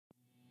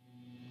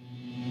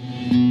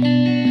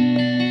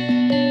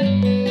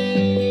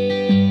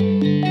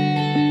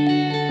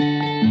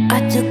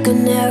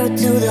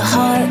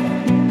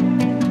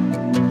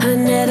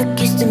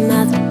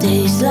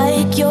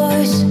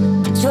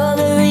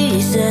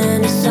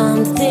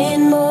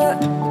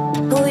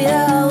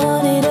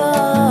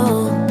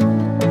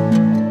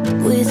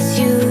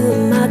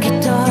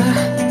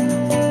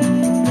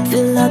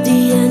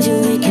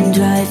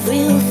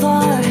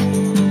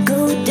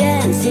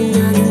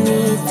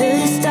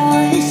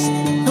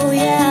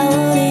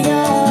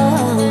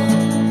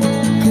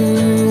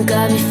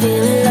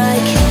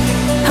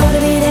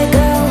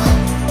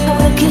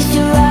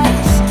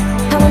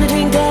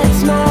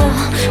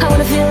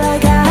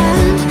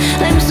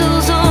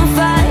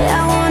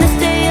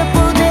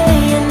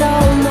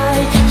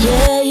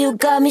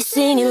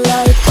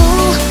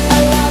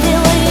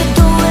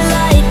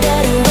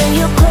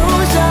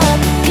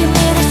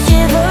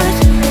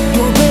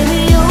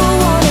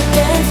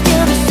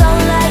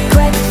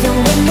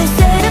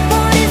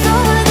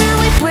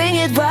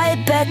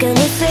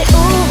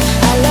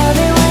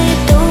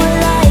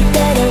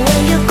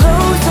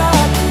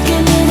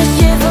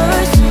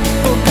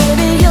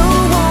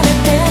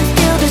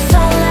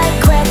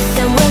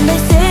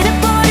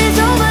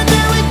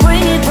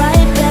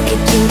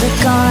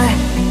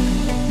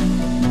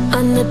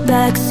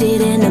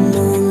backseat in the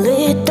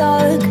moonlit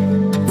dark.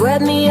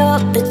 Wrap me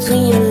up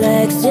between your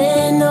legs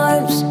and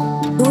arms.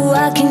 Ooh,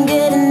 I can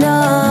get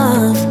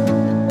enough.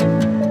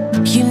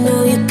 You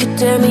know you could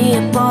tear me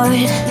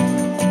apart.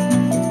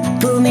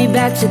 Put me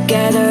back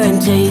together and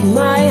take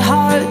my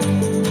heart.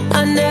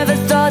 I never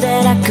thought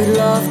that I could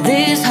love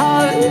this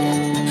hard.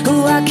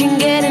 Ooh, I can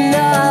get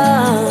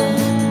enough.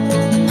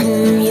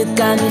 You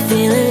got me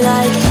feeling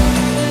like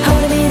I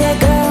wanna be that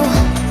girl.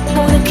 I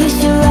wanna kiss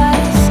your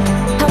eyes.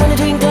 I wanna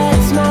drink that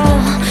smile.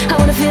 I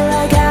wanna feel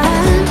like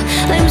I'm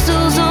them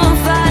souls on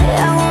fire.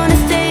 I wanna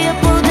stay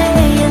up all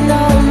day and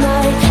all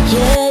night.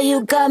 Yeah, you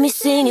got me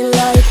singing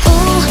like,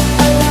 ooh,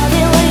 I love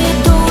it when you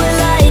do it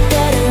like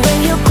that. And when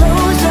you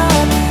close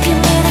up, give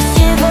me the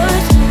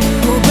shivers.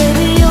 Oh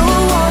baby, you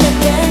wanna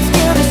dance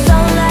till the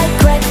sunlight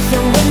cracks.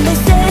 And when they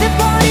say the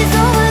party's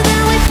over,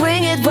 then we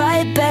bring it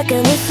right back.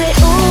 And we say,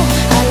 ooh,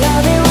 I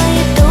love it when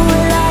you do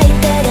it like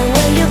that. And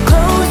when you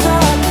close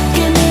up,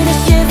 give me the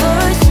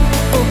shivers.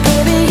 Oh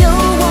baby, you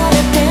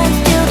wanna dance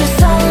till the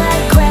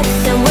sunlight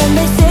cracks. And when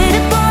they say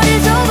the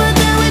party's over,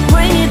 then we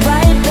bring it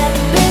right back.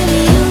 Baby,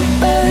 you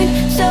burn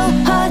so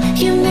hot,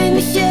 you made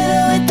me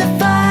shiver with the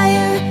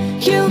fire.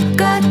 You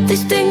got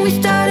this thing we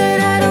started,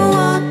 I don't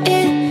want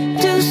it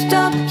to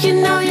stop. You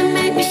know you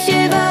make me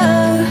shiver.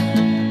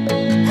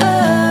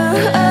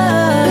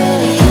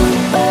 Baby, you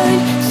burn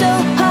so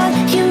hot,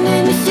 you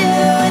made me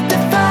shiver with the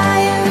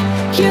fire.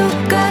 You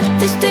got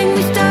this thing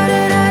we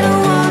started, I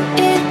don't want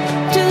it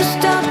to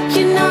stop.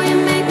 You know you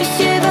make me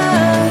shiver.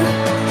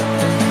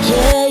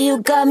 Yeah, you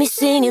got me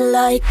singing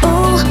like,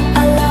 ooh,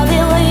 I love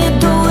it when you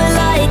do it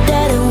like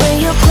that. And when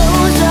you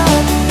close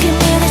up, give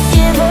me the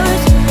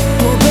shivers.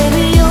 Oh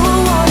baby, you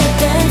wanna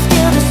dance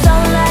till the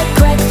sunlight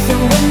cracks.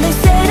 And when they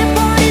say the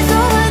party's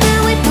over, then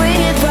we bring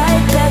it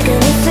right back. And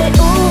we say,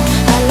 ooh,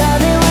 I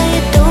love it when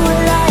you do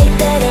it like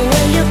that. And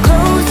when you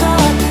close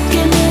up,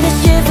 give me the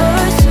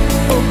shivers.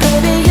 Oh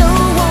baby, you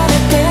wanna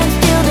dance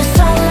till the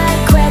sunlight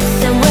cracks.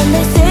 And when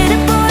they say the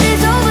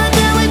party's over,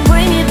 then we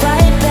bring it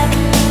right back.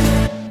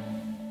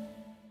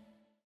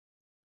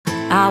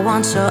 I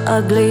want your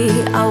ugly,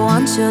 I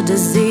want your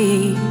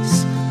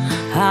disease.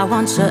 I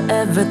want your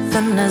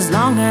everything as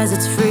long as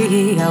it's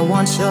free. I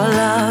want your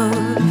love.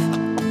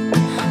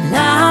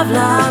 Love,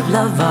 love,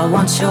 love, I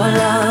want your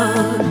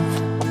love.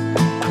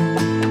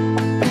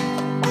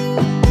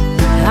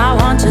 I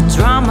want your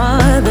drama,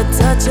 the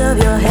touch of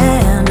your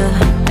hand.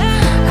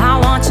 I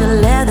want your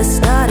leather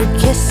started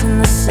kissing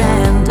the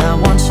sand. I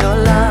want your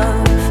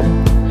love.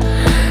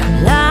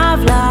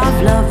 Love,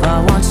 love, love, I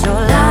want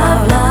your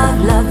love. Love,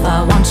 love,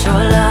 I want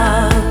your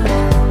love.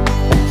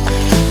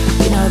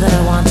 You know that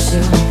I want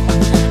you,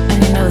 and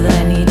you know that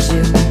I need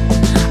you.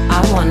 I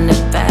want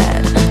it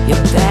bad,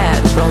 your bad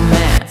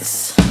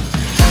romance.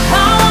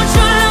 I want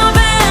your love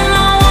and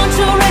I want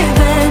your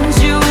revenge.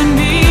 You and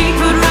me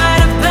could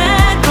write a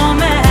bad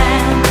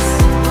romance.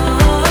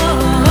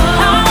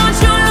 I want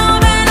your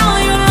love and all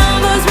your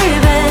lovers'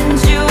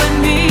 revenge. You and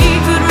me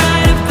could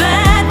write a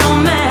bad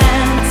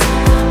romance.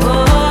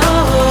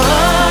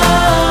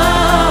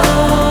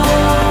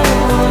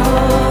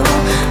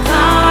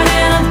 Caught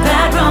in a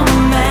bad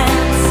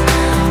romance.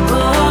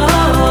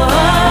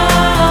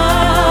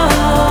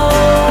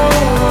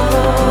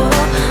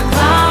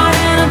 Caught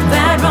in a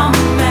bad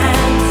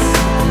romance.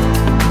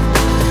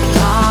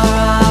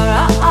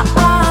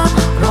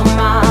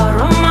 Roma,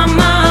 Roma,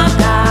 ma,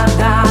 ga,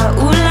 ga,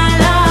 ooh la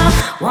la.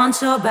 Want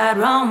your bad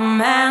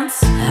romance.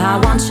 I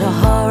want your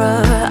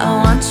horror, I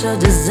want your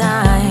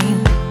design.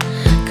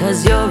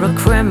 Cause you're a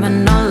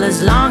criminal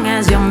as long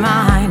as you're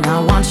mine. I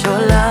want your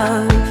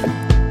love.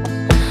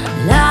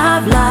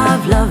 Love,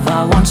 love, love, I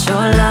want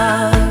your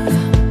love.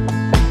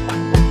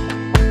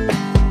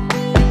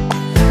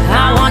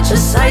 I want your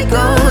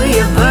psycho,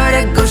 your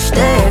vertigo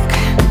shtick.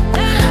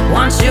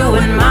 Want you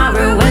in my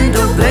rear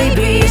window,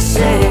 baby, you're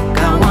sick.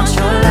 I want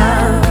your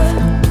love.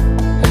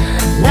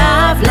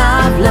 Love,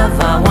 love, love,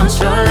 I want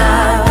your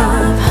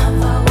love.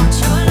 I want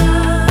your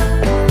love.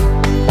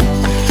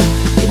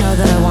 You know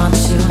that I want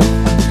you,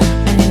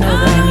 and you know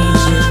that I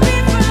need you.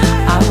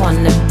 I want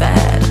it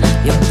bad,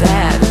 your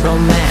bad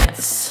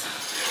romance.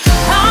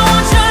 I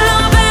want your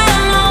love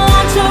and I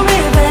want your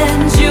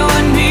revenge. You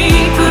and me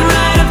could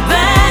write a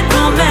bad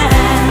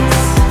romance.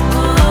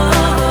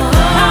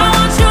 I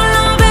want your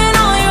love and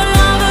all your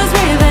lovers'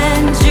 revenge.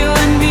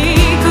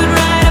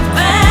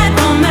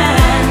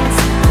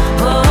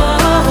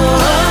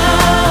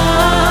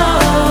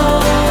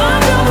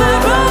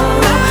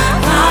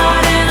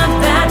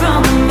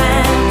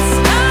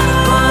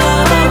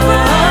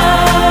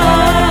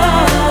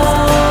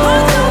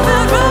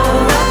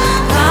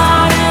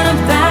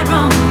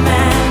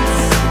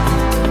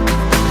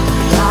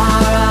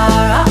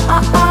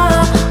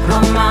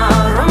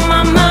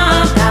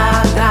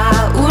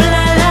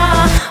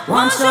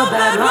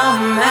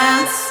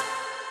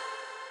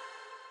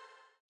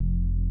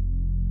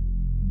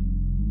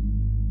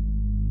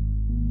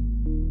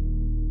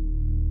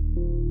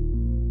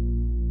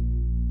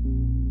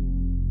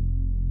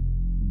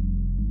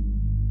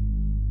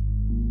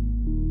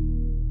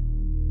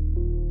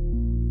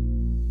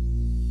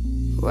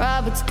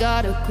 Robert's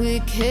got a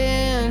quick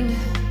hand.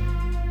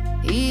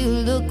 He'll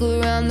look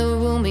around the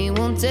room, he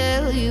won't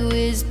tell you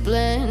his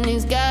plan.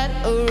 He's got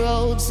a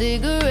rolled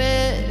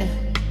cigarette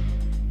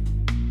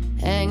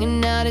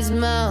hanging out his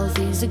mouth.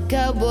 He's a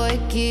cowboy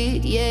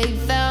kid, yeah, he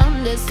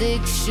found a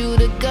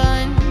 6-shooter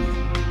gun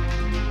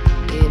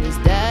in his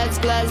dad's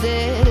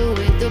closet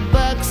with a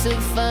box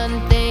of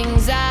fun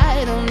things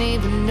I don't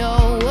even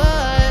know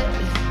what.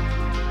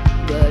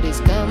 But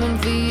he's coming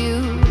for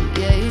you,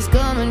 yeah, he's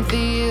coming for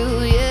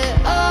you, yeah.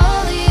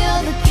 All the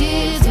other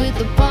kids with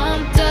the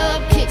pumped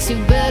up kicks, you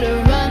better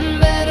run,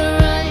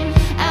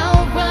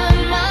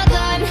 outrun my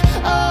gun.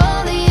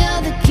 All the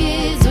other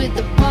kids with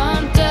the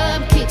pumped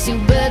up kicks, you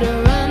better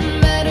run,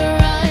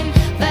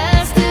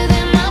 faster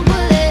than my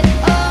bullet.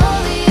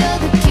 All the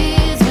other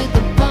kids with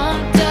the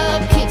pumped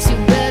up kicks, you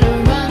better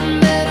run,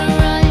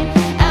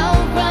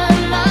 outrun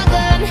my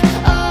gun.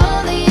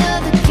 All the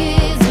other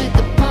kids with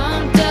the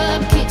pumped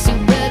up kicks, you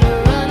better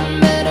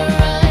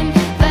run,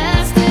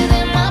 faster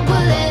than my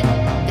bullet.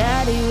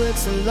 Daddy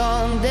works a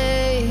long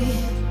day,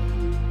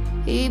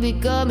 he be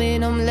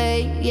coming home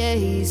late, yeah,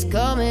 he's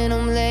coming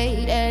home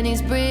late. And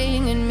he's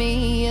bringing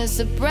me a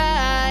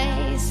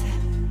surprise,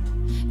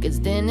 'cause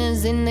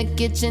dinner's in the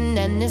kitchen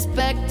and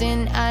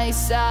expecting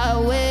ice. I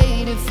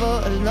waited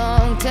for a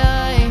long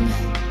time,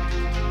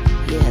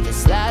 yeah, the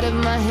slide of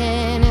my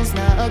hand is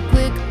not a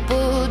quick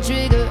pull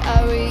trigger.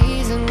 I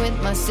reason with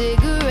my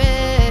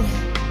cigarette,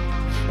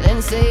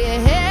 then say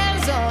your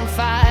hair's on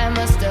fire,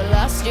 must have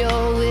lost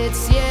your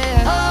wits,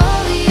 yeah.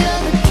 All the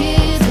other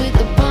kids with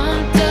the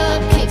pumped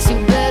up kicks, you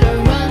better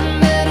run,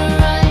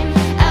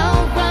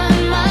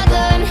 outrun my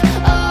gun.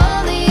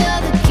 All the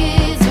other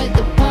kids with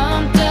the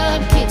pumped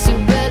up kicks, you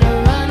better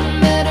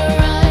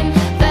run,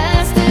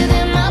 faster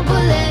than my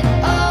bullet.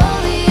 All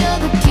the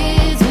other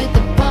kids with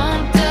the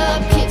pumped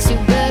up kicks, you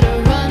better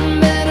run,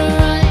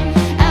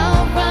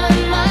 outrun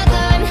my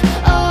gun.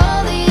 All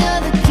the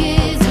other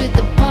kids with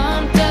the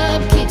pumped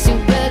up kicks, you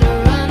better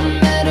run,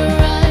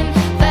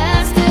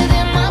 faster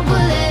than my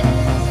bullet.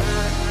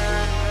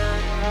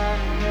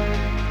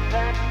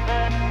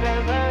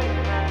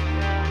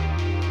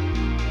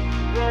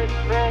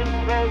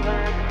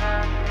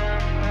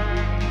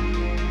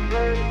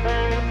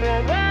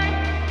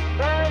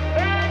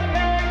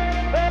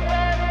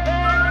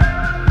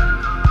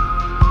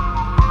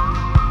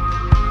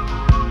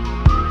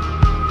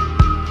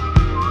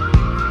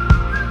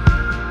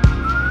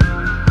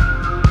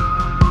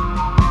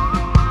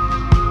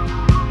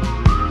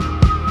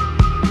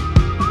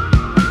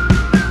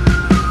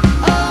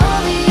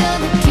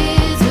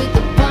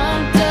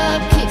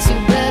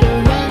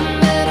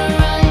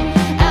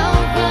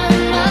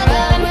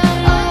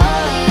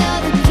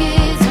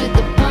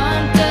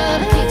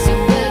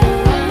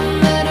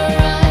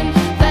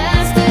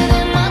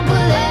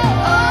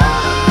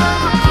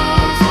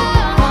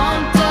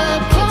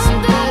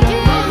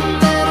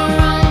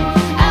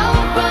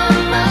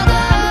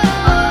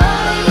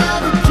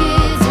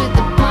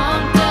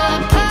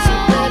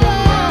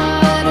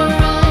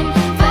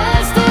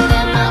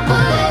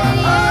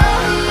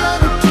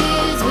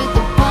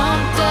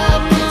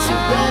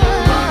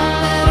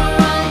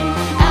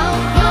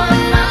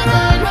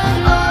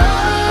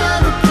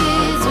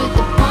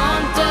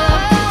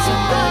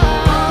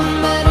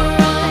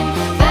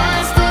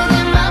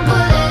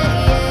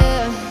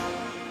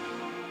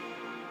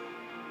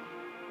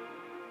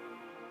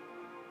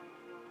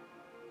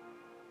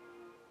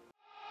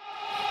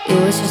 It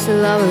was just the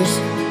lovers,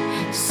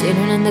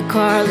 sitting in the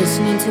car,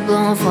 listening to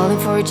Blow and falling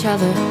for each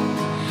other.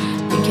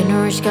 Thinking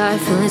a rich guy,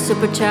 feeling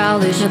super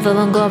childish.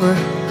 Evelyn Glover,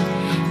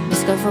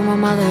 this guy from my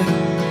mother.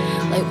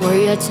 Like, where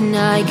you at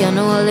tonight? Got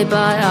no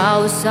alibi. I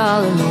was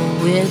all alone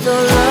with the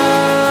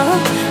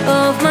love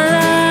of my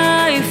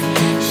life.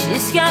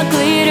 She's got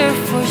glitter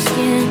for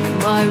skin.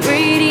 My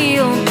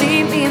radio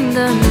beat me in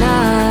the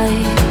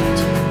night.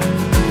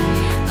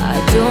 I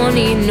don't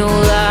need no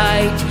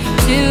light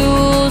to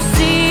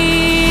see.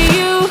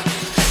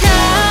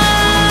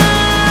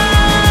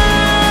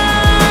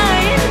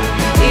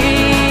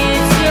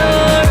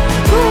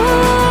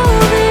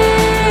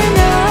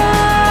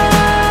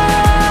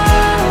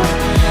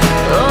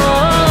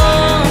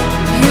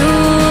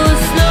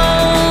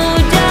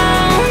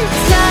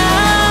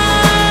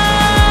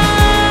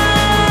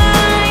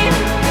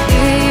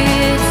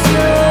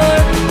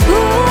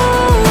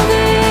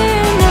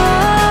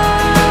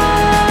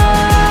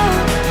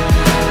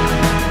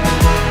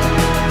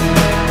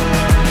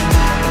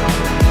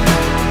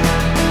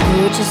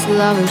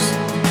 Lovers,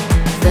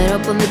 fed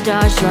up on the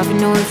Dodge, driving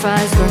no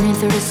fries, burning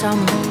through the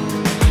summer.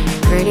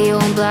 Radio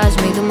and blast,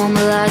 make them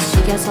mobilize.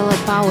 She gets all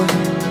her power,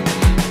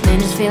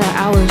 minutes feel like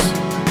hours.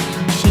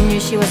 She knew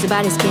she was the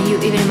baddest. Can you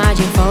even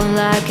imagine falling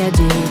like I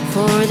did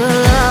for the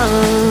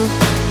love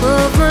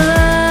of my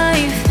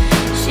life?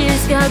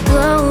 She's got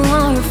glow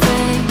on her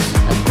face,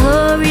 a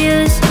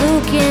glorious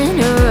look in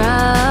her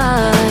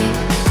eyes.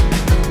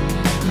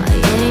 My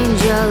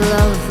angel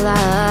of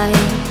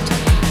light,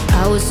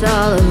 I was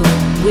all alone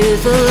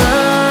with the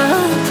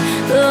love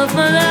of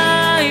my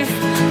life.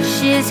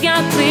 She eyes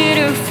got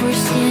glitter for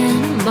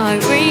skin. My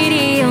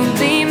radio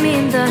beam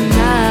in the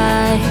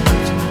night.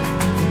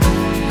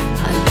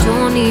 I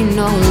don't need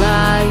no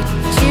light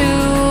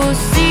to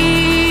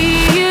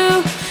see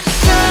you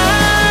shine.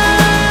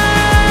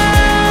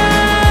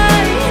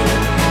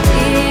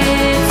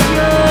 It's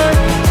your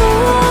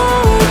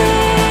golden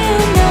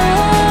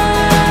hour.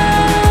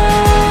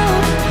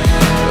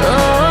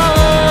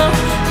 Oh,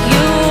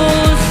 you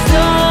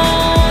slow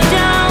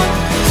down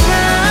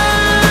time.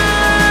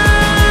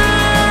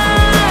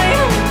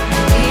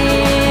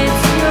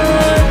 It's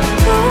your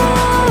golden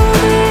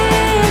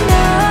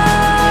hour.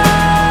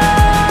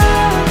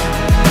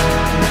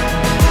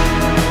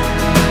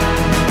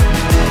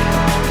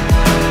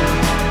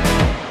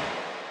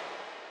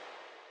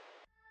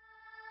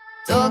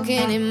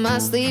 Talking in my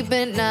sleep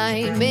at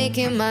night,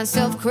 making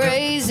myself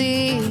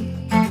crazy.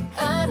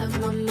 Out of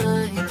my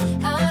mind,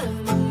 out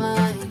of my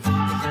mind.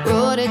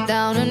 Wrote it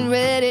down and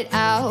read it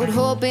out,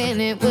 hoping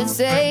it would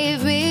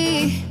save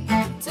me.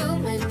 Too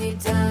many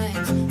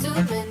times, too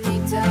many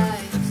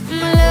times.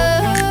 My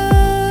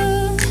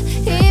love,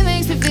 he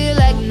makes me feel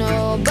like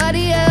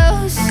nobody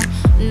else,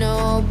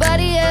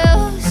 nobody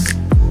else.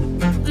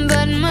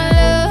 But my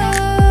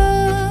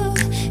love,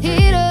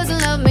 he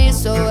doesn't love me,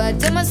 so I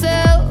tell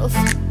myself,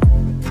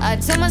 I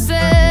tell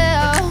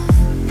myself.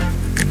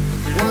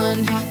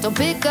 One, don't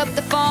pick up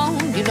the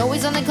phone. You know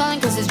he's only calling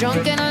cause he's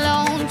drunk and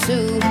alone.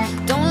 Two,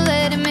 don't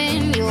let him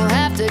in. You'll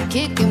have to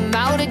kick him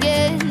out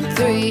again.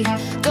 Three,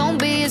 don't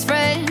be his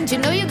friend. You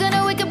know you're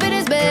gonna wake up in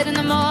his bed in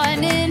the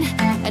morning.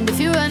 And if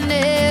you run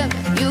him,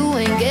 you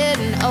ain't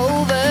getting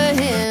over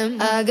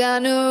him. I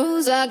got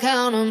news, I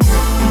count 'em.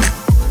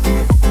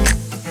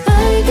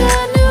 I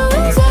got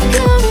news, I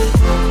count 'em.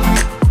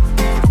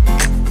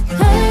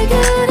 I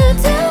gotta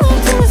tell him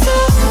to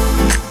myself.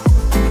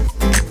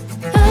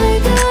 I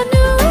got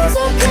news,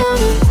 I count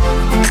 'em.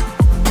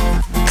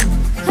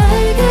 I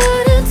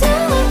gotta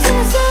tell him to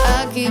myself.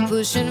 I keep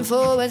pushing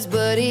forwards,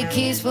 but he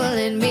keeps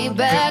pulling me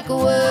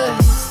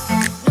backwards.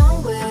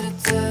 Nowhere to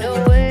turn,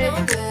 nowhere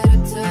to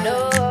turn. No.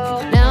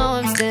 Now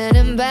I'm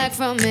standing back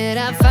from it.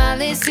 I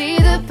finally see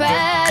the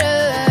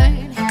pattern.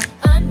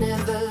 I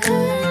never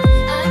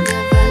learned, I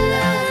never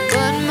learned.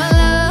 But my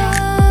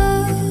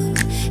love,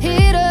 he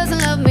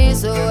doesn't love me,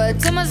 so I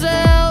tell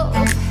myself,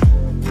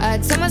 I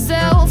tell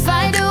myself,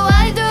 I do,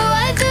 I do,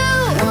 I do.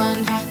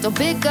 One, don't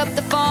pick up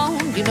the phone.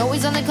 You know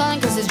he's only calling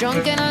cause he's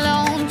drunk and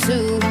alone.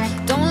 Two,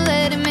 don't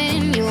let him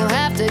in. You'll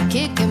have to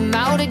kick him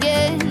out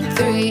again.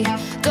 Three,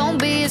 don't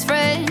be his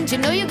friend. You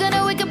know you're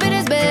gonna wake up in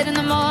his bed in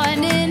the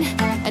morning.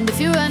 And if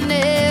you run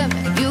him,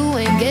 you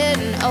ain't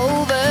getting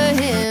over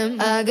him.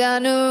 I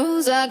got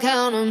news, I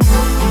count 'em.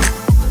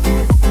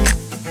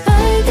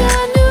 I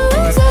got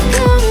news, I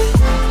count 'em.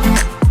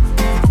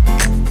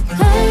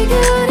 I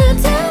gotta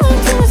tell him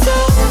to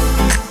myself.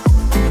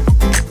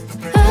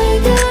 I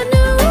got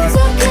news,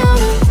 I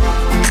count 'em.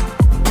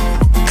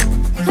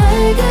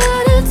 I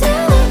gotta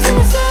tell him to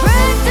myself.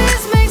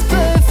 Practice makes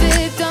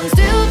perfect. I'm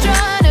still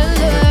trying to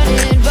learn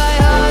it by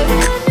heart.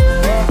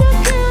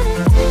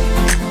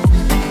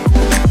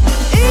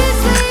 Eat,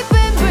 sleep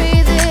and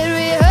breathe it,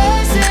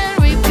 rehearse and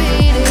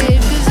repeat it.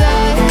 Cause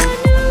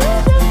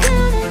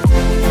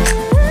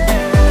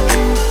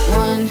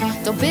one,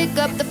 don't pick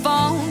up the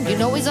phone. You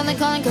know he's only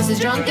calling cause he's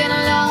drunk and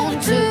alone.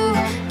 Two,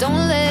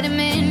 don't let him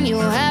in.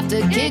 You'll have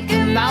to kick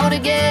him out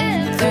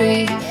again.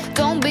 Three,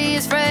 don't be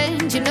his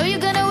friend. You know you're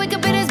gonna wake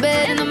up in his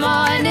bed in the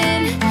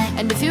morning.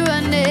 And if you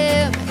run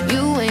him,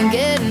 you ain't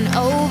getting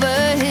over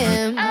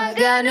him. I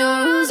got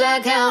news, I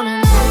count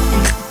 'em.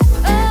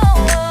 I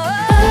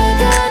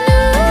got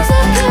news,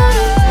 I count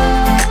 'em.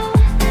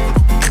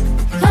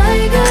 I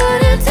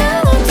gotta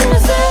tell him to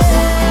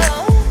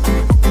myself.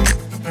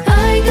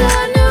 I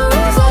got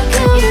news, I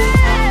count 'em.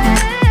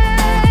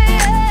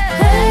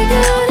 I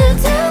gotta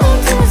tell him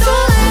to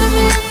myself.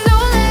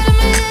 Don't let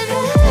him in,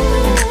 don't let him in.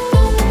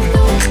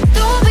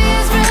 Don't be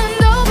his friend,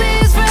 don't be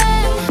his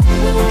friend.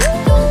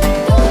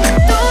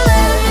 Don't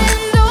let him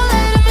in, don't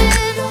let him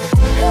in.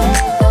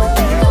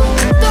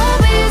 Don't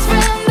be his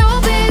friend,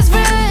 don't be his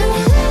friend.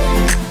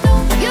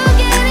 You're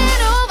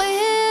getting over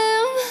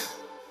him.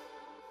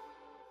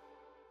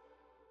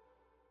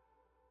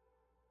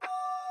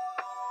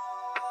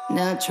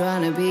 Not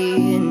trying to be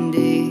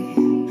indie,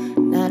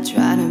 not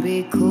trying to be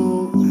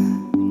cool,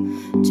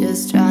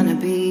 just trying to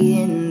be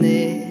in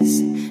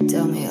this.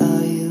 Tell me,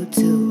 are you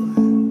too?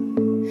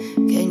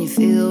 Can you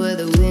feel where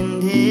the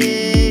wind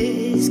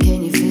is?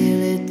 Can you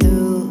feel it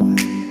through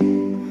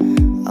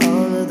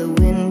all of the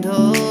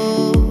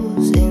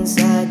windows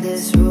inside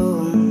this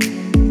room?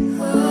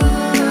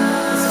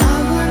 'Cause I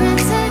wanna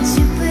touch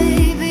you,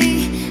 baby,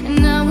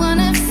 and I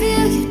wanna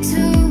feel you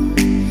too.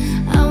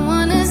 I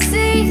wanna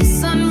see the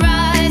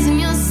sunrise and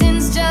your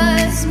sins,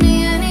 just me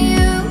and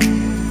you.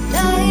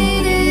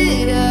 Light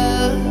it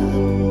up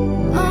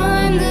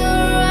on the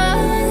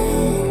run.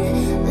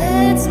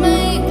 Let's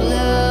make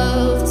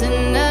love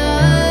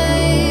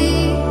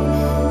tonight.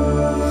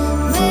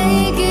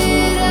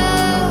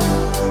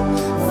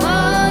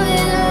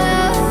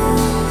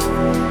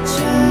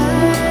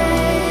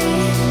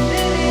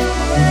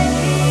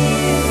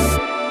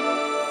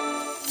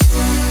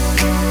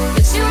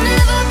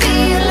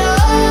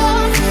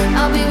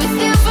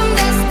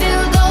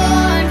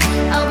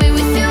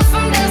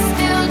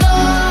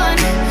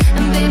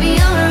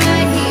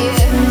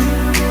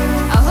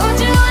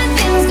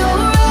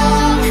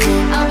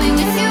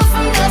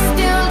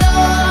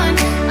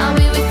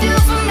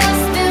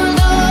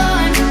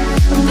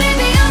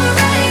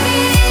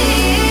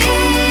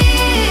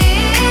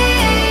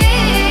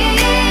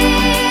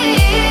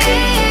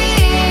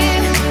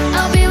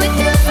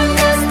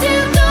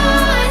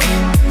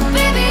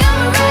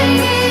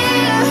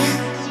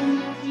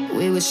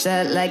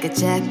 like a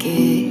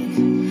jacket,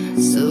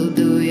 so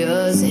do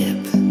your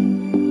zip.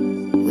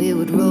 We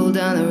would roll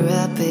down the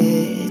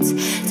rapids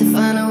to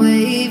find a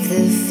wave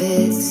that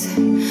fits.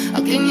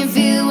 How can you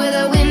feel where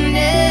the wind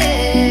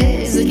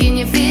is? Or can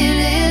you feel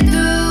it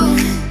through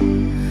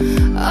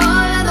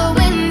all of the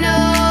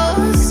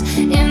windows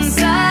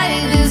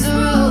inside this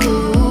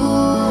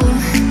room?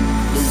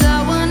 'Cause I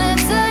wanna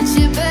touch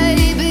you,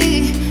 baby,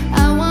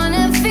 I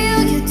wanna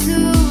feel you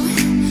too.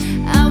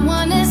 I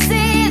wanna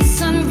see the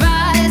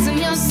sunrise and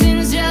your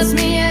sins, just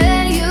me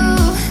and you.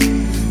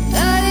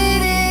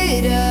 Light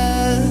it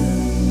up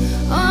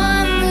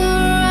on the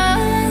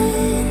run.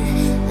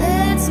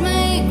 Let's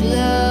make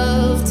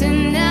love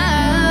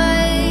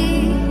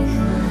tonight.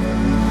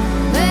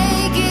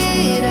 Make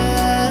it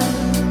up,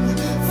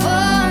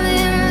 fall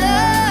in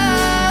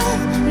love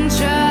and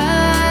try.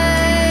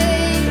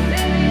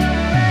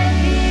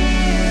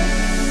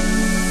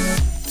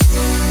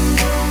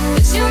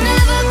 But you'll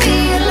never be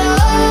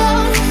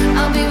alone.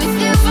 I'll be with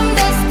you from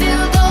dusk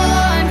till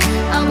dawn.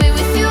 I'll be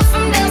with you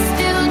from dusk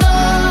till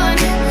dawn.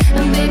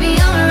 And baby,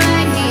 I'm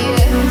right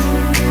here.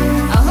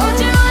 I'll hold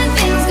you when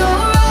things go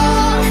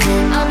wrong.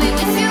 I'll be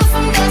with you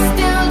from dusk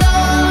till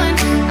dawn.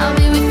 I'll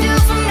be with you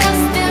from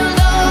dusk till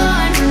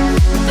dawn.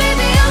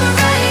 Baby, I'm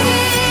right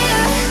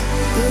here.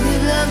 Go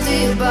give love to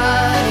your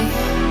body.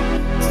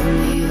 It's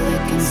only you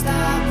that can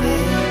stop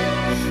it.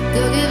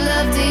 Go give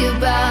love to your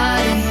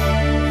body.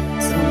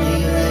 It's only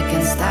you that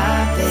can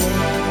stop it.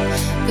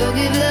 Go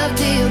give love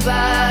to your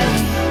body.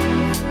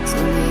 It's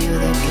only you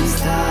that can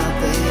stop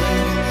it.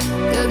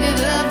 Go give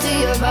love to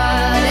your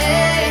body.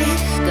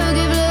 Go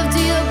give love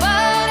to your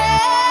body.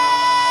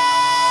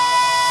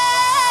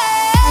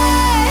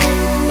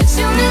 But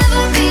you'll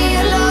never be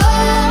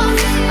alone.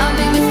 I'll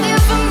be with you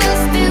from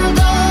dusk till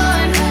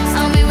dawn.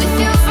 I'll be with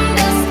you from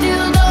dusk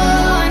till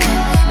dawn.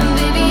 And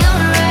baby,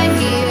 I'm right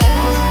here.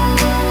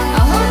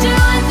 I'll hold you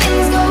when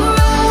things go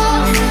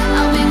wrong.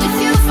 I'll be with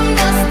you from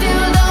dusk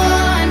till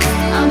dawn.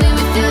 I'll be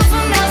with you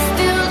from dusk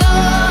till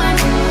dawn.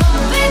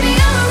 Baby,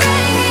 I'm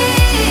right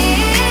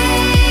here.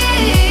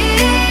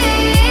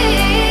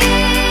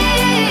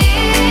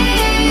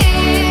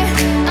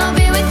 I'll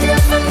be with you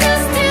from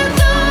dusk till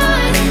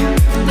dawn.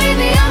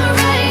 Baby, I'm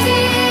right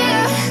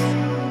here.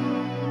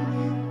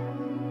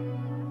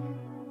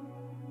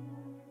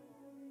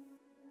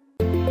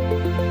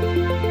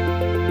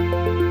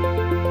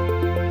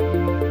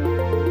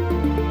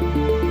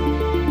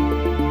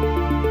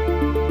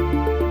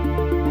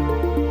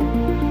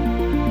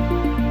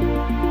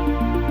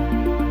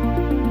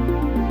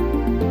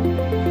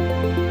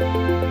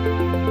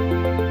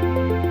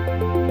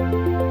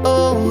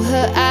 Oh,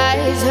 her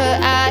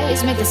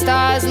eyes make the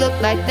stars look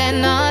like they're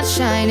not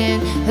shining.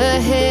 Her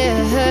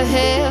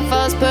hair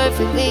falls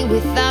perfectly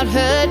without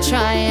her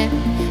trying.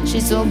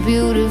 She's so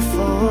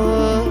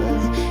beautiful,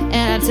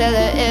 and I tell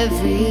her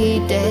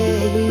every day.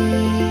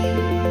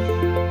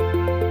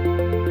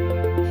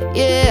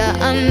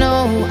 Yeah, I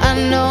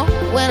know,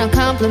 when I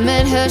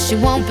compliment her, she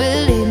won't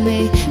believe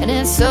me. And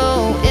it's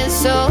so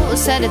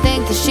sad to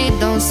think that she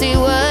don't see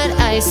what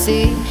I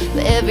see.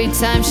 But every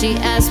time she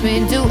asks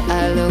me, do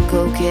I look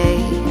okay,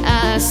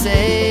 I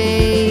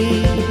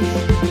say,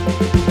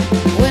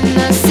 when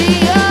I see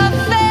your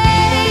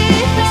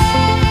face,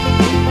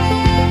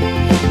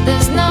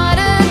 there's not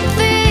a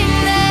thing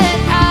that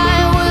I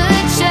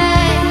would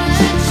change.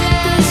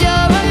 'Cause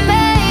you're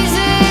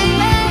amazing,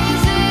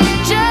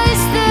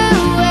 just the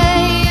way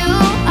you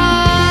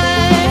are.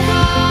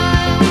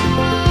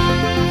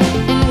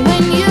 And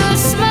when you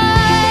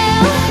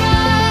smile,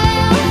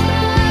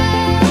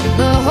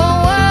 the whole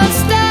world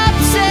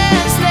stops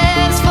and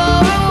stares for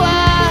a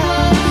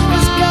while.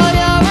 'Cause girl,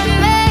 you're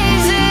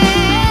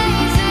amazing,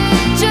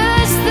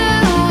 just the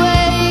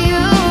way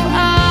you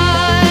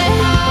are.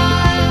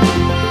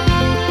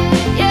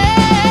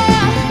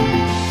 Yeah.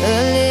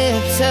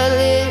 Her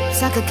lips,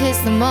 I could kiss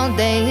them all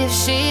day if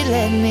she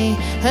let me.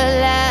 Her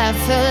laugh,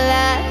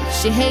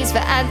 she hates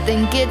but I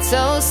think it's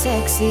so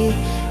sexy.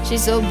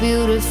 She's so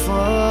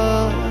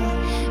beautiful,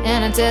 and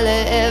I tell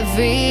her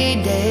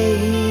every day.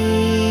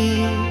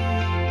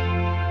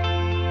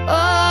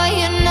 Oh,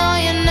 you know,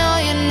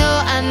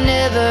 I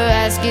never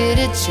ask you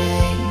to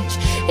change.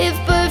 If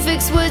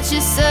perfect's what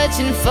you're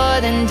searching for,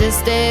 then just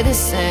stay the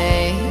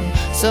same.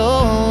 So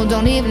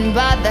don't even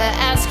bother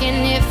asking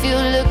if you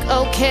look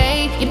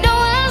okay. You know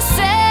what I'll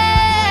say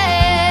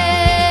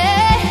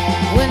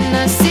when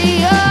I see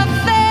your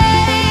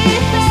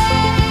face.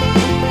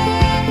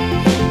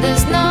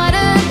 There's not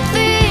a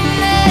thing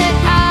that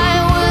I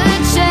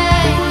would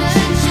change.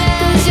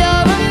 'Cause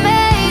you're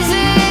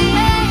amazing,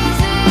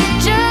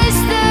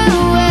 just the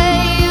way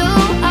you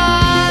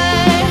are.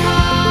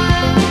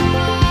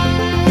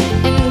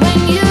 And when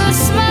you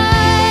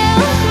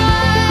smile,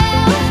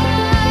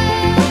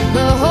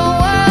 the whole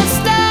world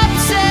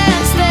stops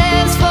and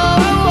stares for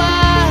a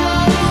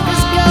while.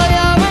 'Cause girl,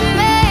 you're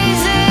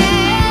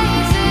amazing,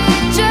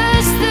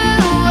 just the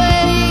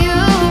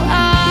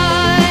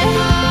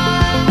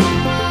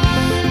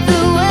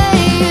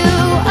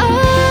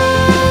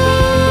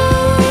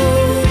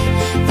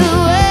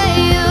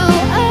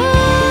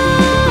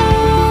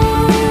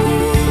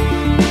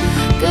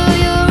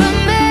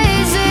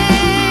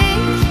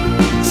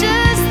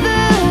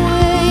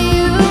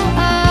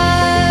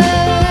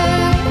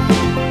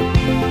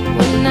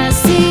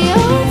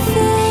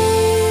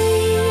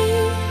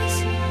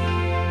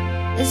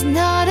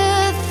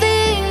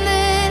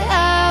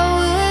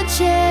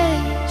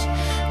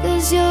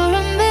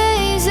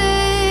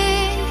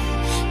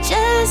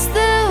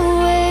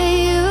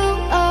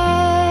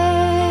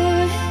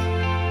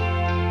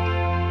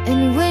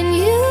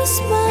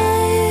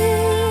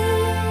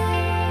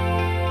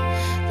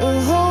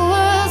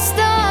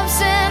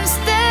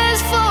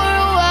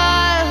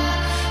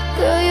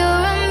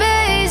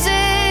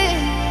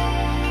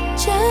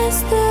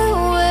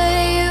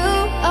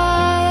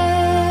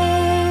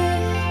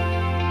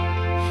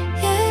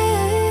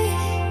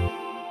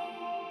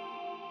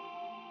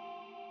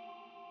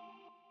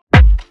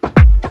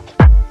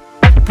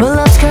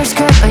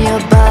skirt on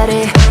your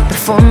body,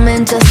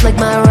 performing just like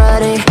my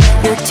Roddy.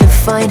 You're too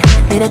fine,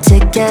 need a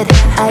ticket,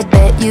 I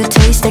bet you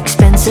taste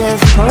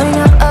expensive. Pouring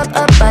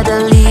up by the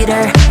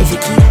liter. If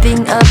you're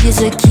keeping up, you're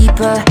a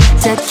keeper.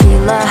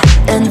 Tequila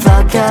and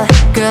vodka,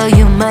 girl,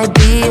 you might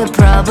be a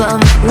problem.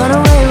 Run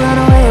away, run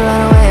away,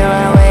 run away,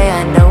 run away,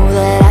 I know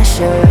that I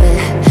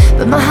should,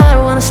 but my heart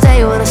wanna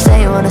stay, wanna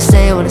stay, wanna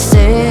stay, wanna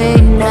stay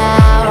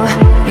now.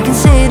 You can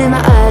see it in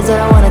my eyes that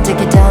I wanna take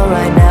it down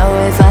right now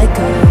if I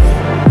could.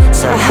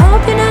 So I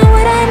hope you know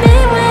what I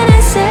mean when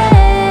I say,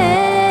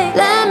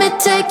 let me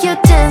take you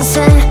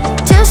dancing.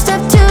 Two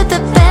step to the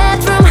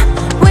bedroom,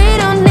 we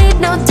don't need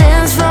no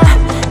dance floor.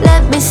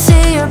 Let me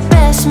see your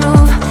best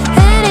move,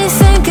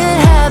 anything could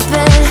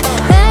happen.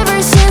 Ever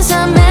since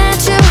I met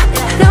you,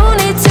 no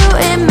need to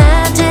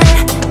imagine.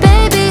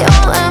 Baby,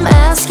 all I'm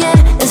asking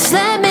is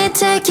let me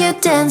take you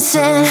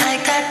dancing.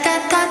 Like that,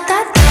 that, that,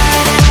 that.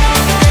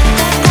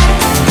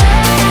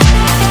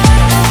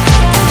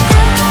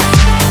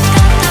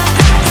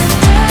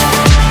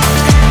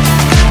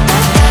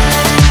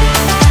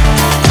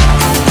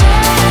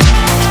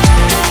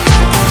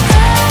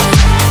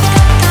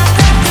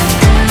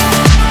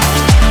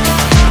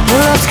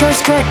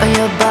 Skirt on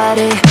your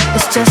body,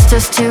 it's just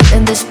us two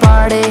in this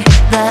party.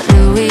 That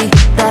Louis,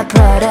 that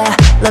Prada,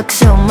 looks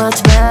so much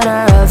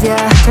better of ya.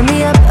 Turn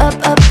me up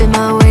in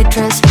my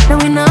waitress.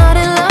 No, we're not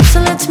in love,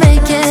 so let's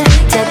make it.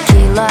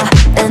 Tequila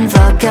and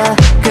vodka,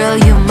 girl,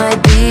 you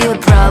might be a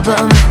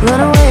problem. Run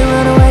away,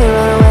 run away,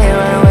 run away,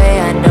 run away,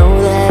 I know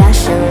that I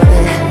should,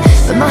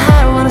 but my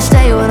heart wanna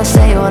stay, wanna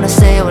stay, wanna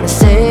stay, wanna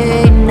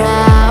stay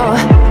now.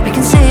 You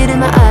can see it in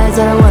my eyes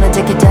that I wanna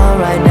take it down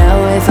right now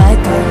if I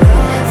could.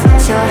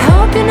 So I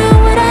hope you know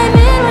what I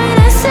mean when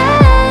I say,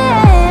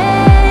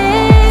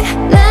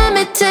 let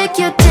me take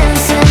you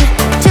dancing.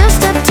 Just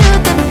step to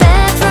the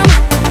bedroom,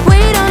 we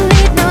don't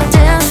need no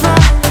dance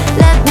floor.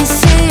 Let me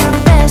see your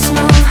best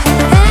move,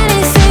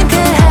 anything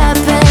could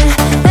happen.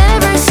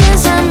 Ever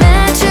since I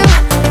met you,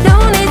 no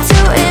need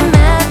to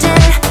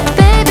imagine.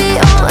 Baby,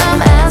 all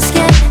I'm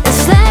asking is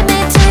let me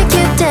take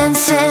you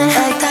dancing.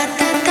 Like that,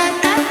 that, that,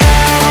 that.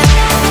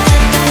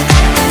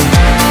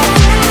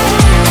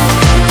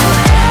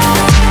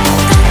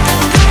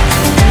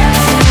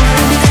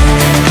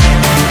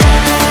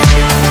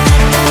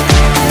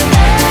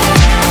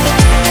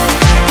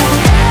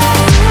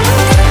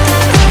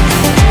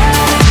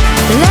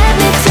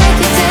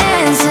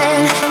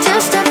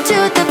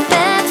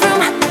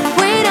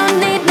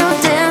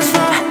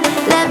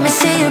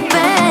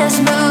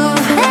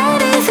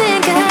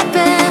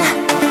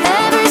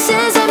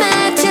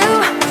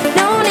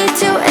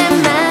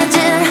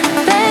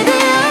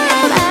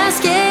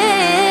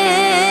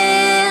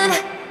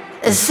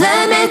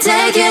 Let me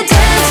take you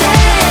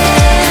dancing.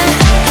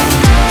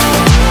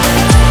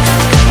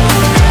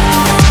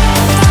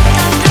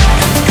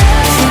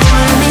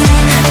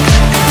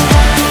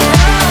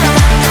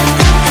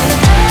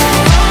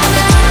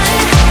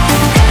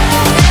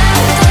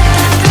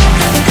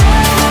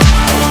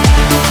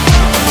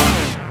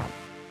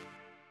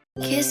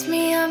 Kiss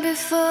me up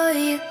before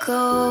you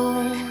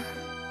go.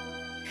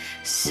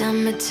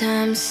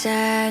 Summertime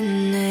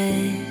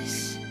sadness.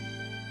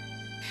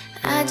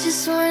 I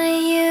just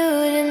wanted you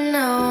to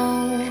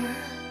know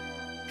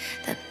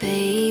that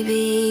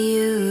baby,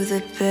 you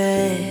the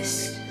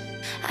best.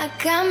 I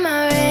got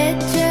my red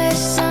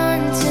dress on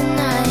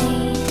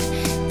tonight,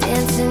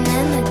 dancing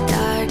in the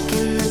dark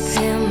in the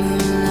pale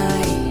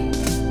moonlight.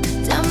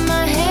 Done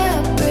my hair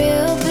up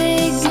real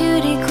big,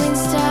 beauty queen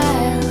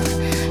style,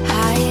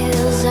 high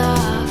heels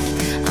off,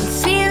 I'm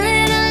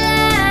feeling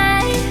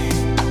alive.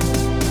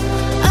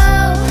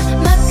 Oh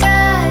my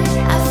God,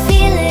 I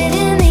feel it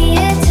in the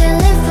air till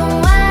it from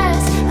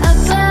wires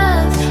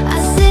above. I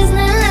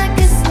sizzling like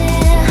a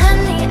snare,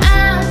 honey,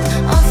 I'm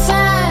on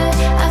fire.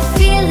 I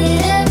feel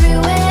it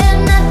everywhere,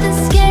 nothing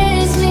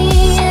scares me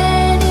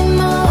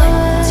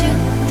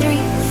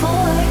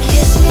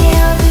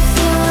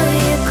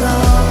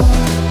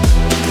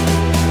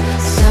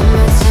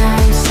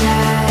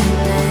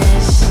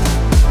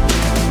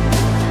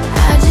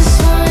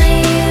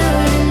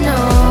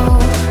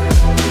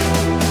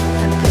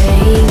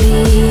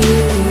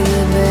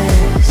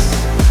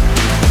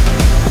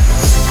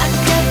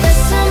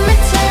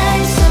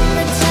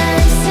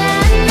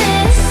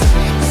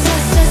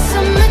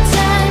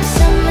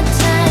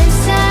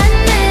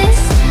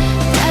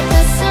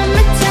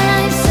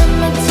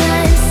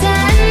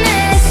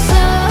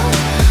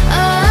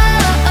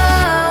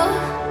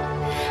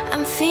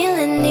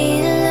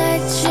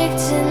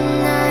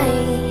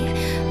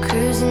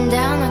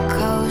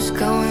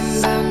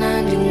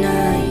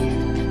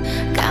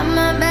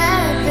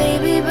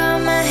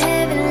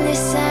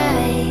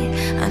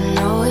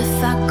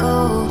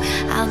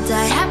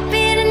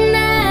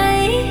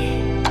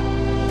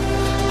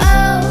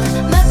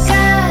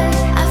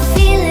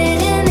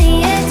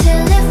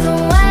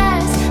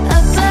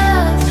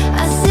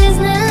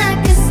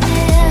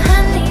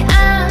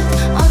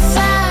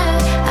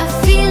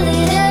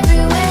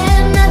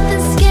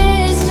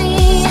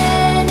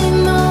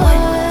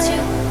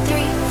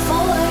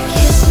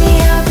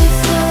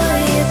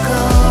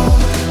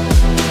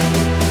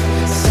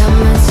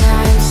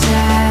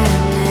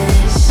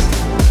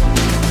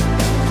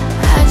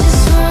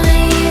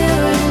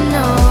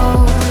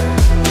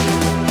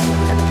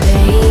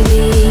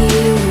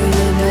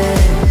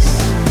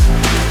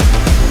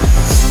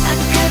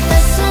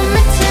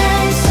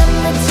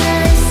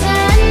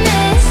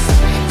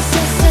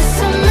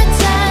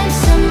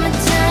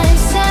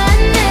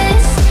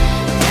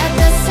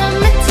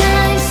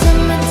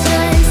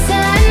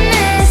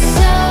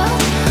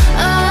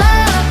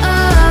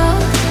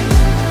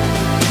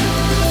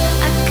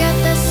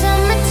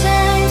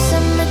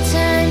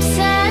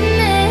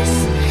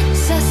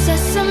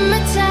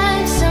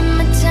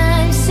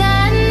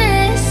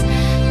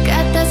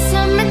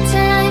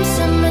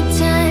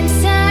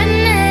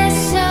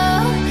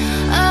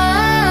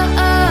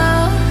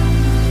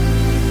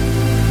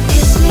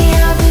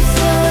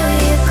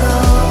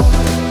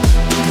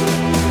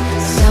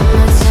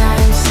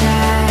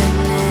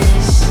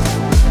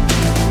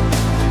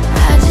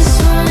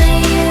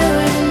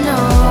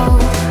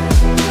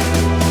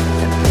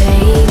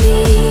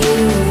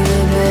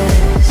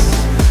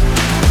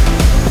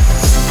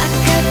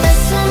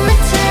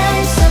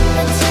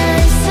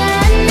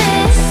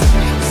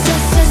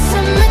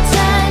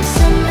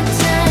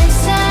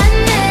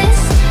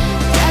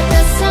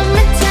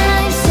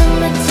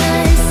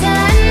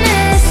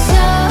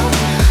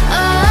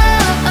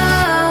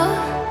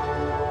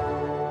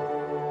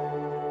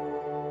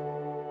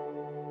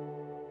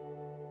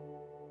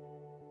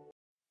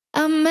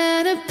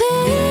a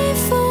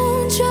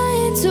payphone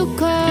trying to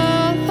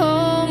call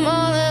home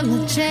all of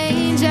my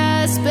change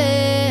I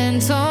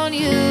spent on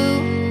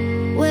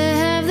you. Where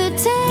have the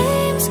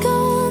times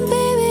gone,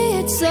 baby?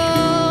 It's so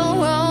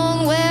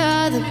wrong. Where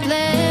are the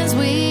plans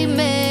we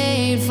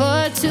made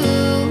for two?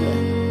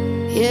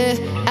 Yeah,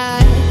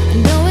 I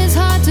know it's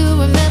hard to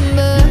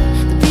remember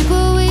the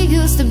people we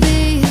used to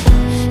be.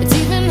 It's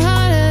even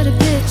harder to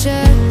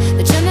picture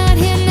that you're not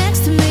here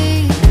next to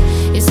me.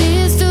 You see,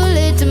 it's too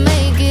late to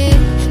make it,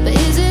 but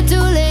is it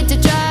too late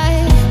to try?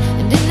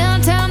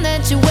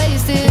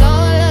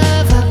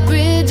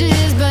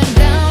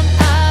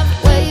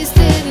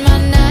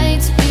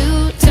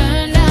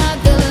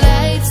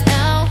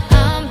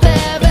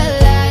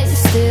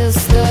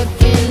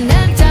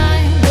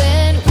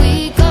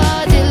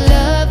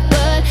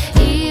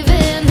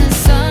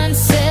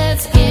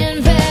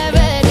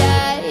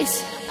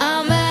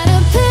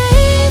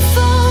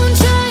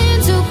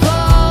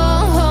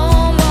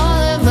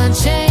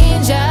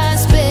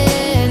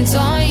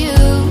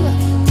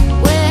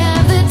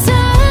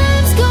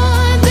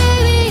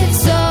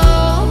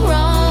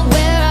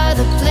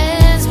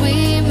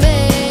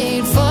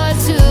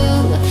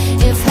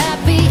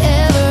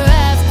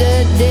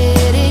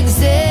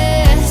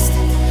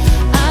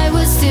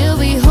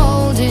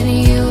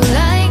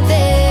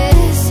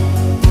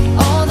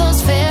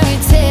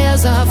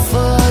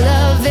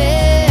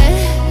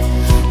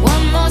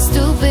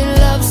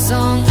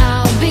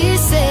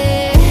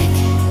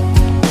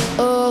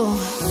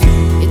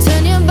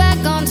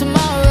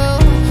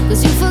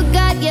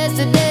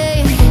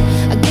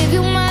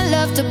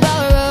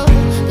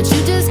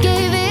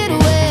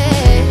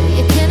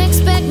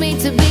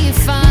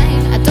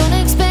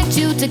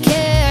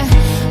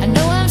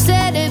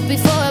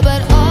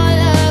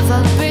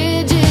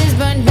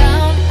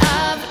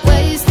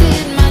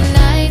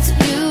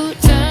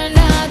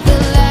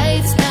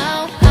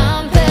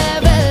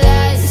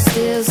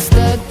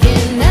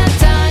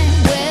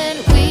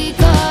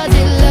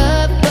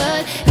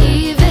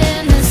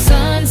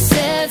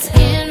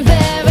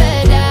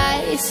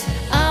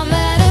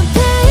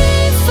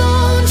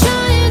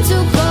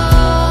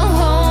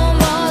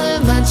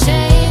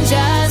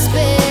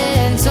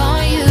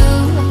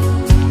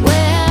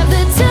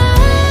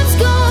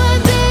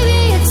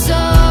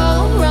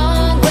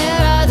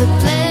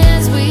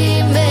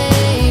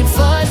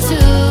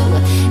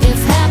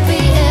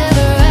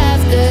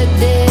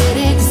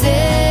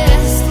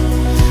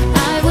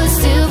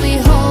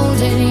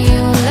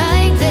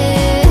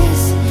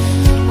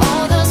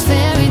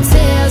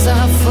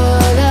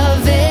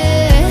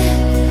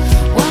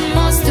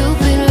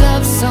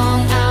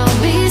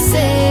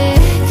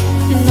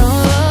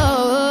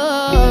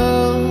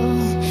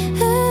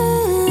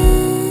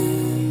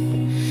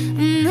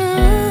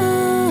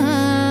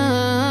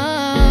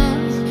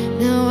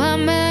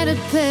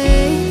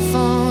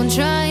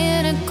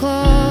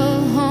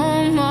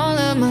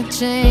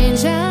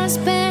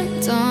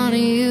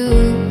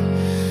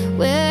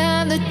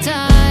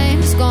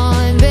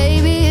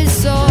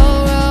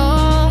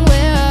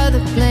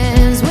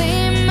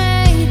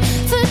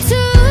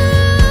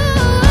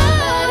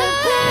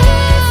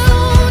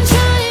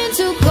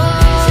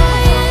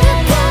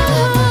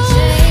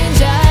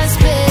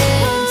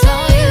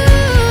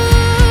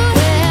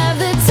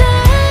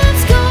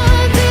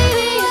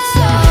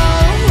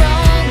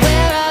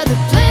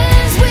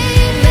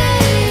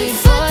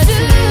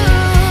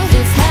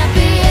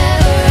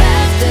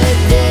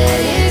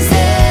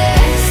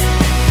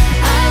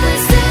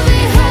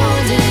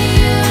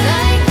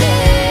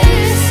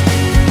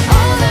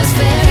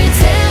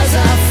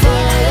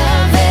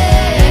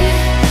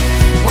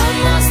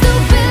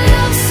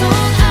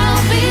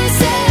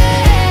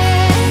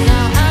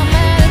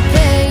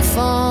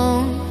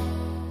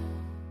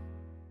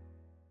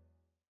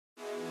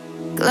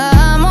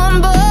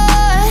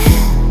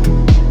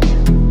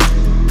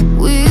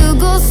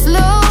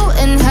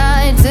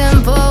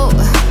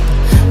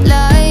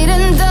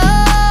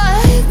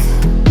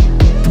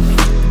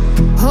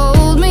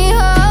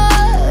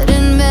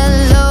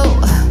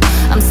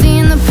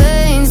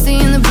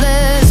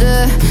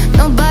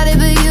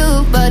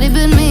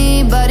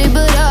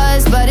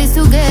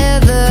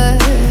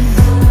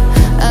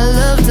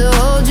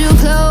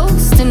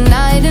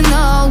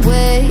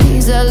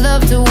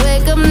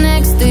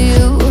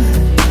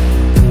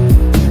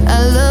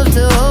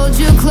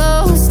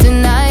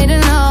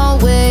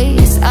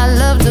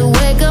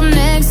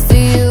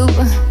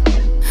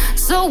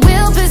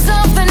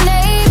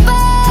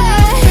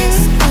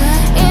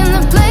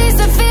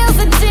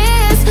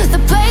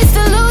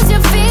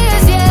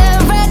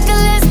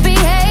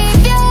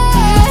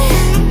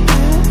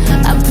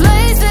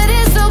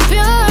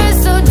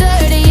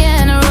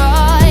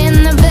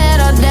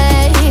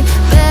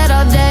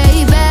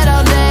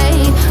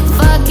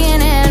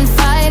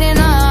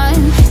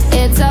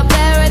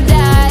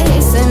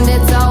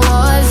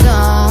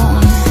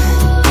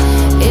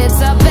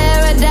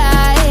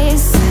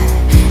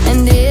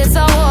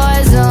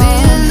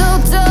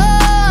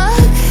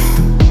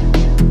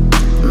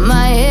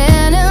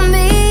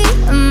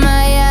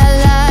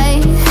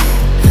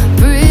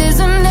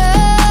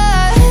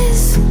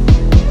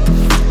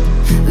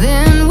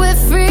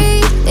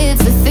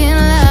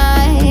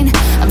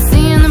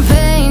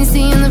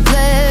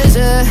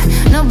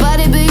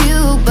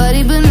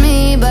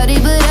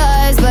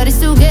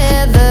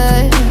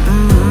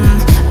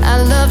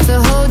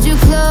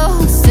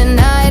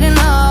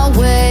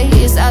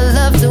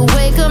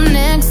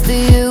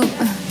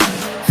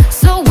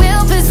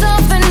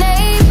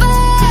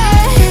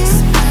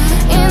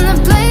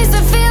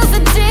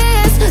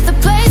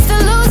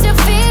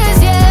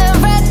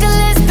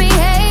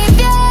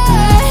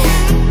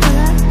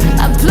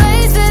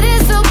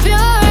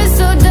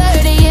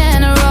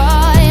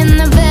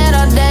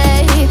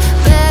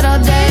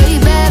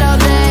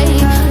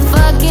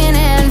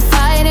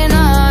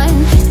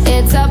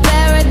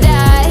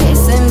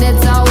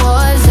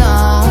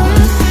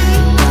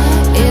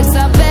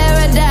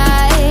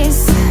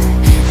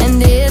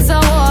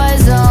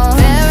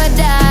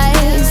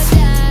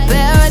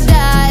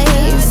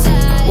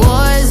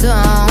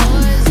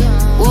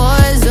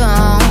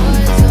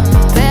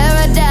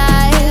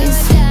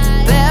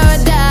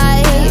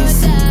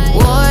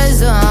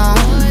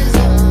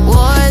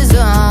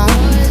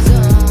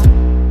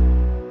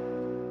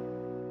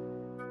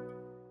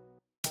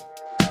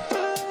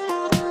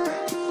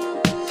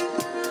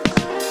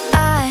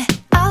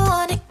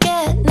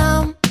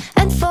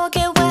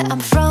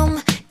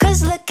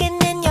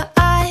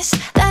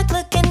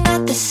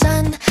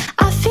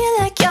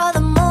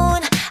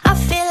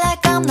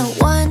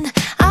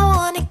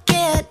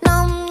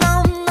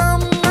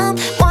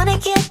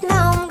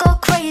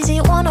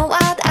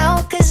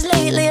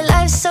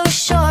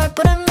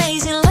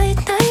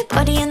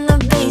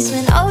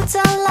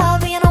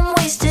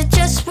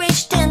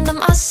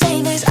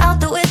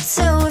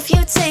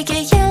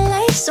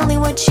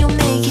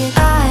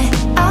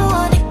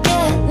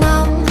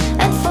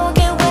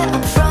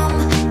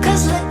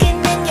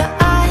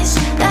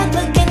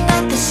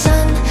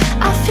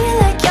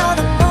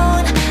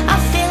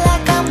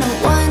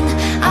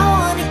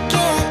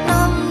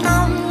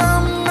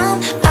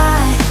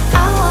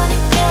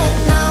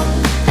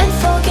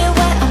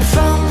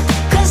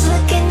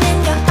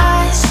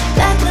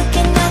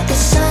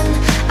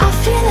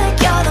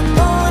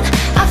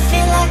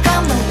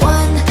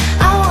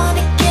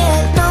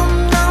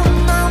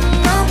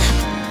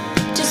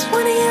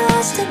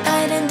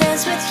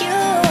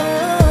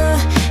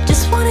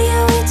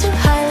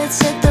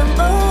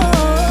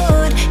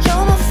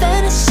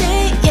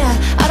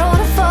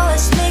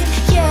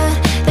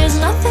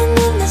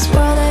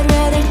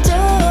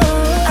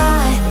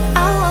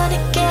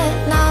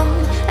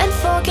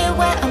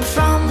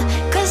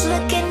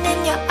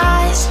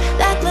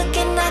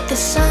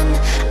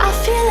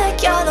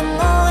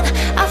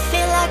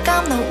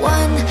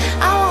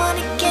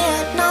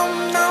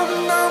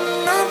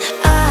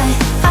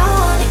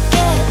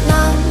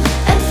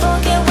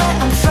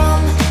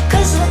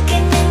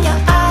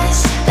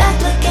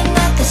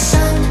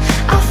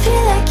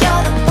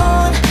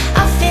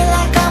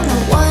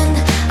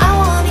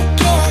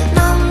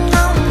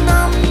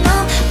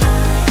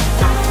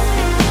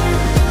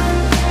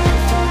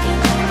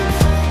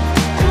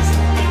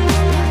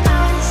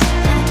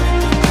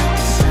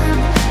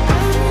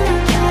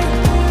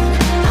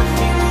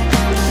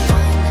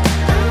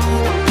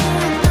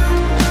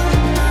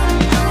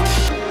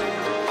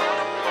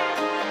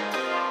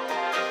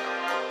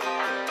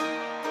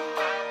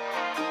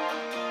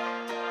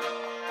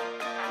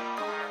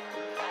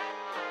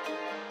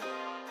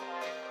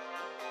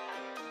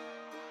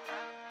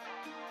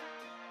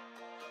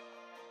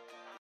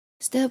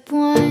 Step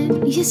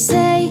one, you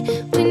say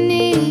we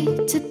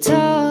need to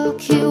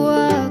talk. He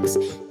walks,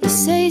 you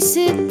say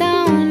sit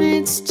down,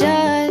 it's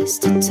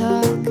just a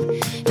talk.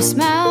 He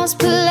smiles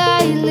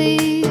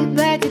politely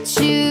back at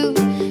you.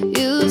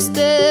 You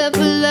step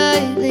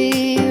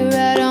politely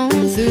right on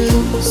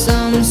through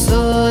some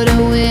sort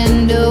of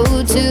window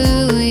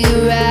to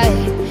your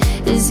right.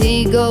 As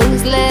he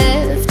goes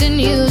left and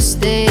you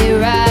stay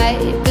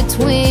right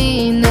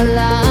between the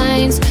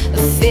lines of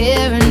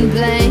fear and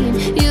blame.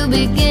 You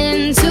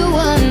begin to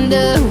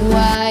wonder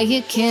why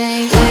you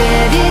came.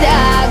 Where did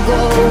I go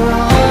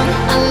wrong?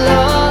 I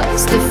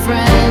lost a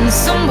friend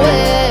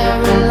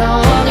somewhere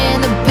along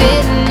in the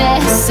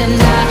bitterness,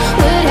 and I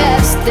would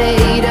have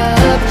stayed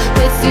up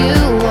with you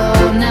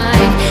all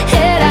night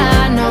had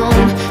I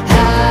known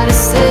how to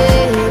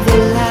save a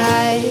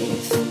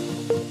life.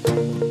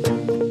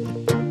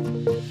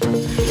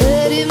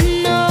 Let him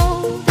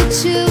know that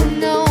you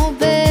know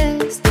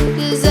best,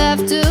 'cause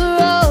after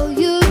all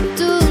you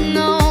do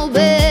know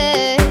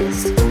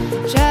best.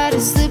 Try to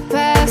slip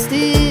past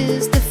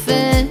his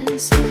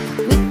defense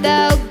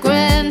without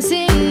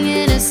granting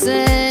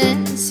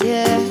innocence,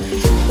 yeah.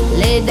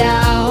 Lay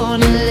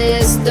down a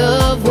list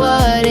of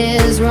what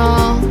is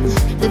wrong,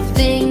 the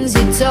things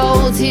you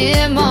told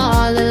him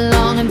all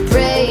along, and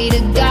pray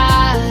to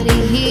God he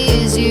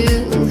hears you.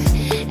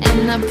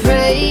 And I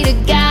pray to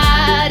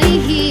God he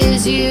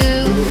hears you.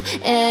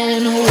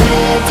 And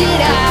where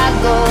did I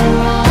go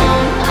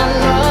wrong? I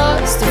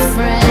lost a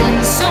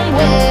friend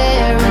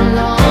somewhere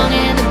along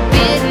in the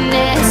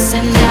bitterness,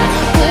 and I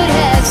would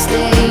have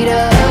stayed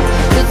up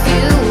with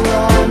you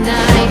all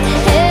night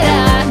had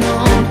I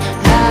known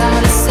how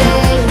to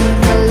save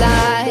a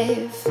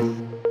life.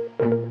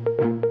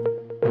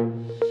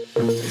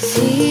 As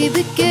he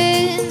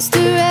begins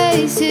to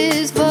raise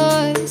his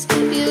voice,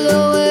 you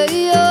lower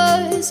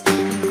yours,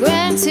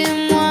 grant him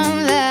one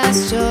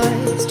last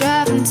choice.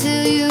 Drive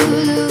until you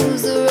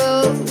lose the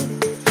road,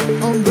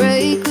 or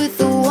break with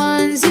the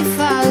ones you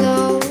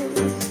follow.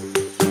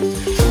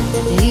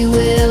 He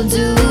will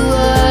do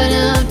one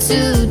of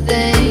two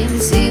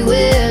things. He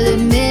will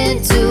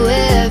admit to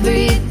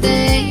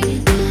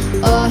everything,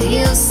 or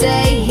he'll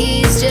say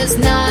he's just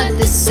not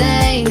the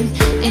same,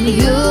 and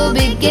you'll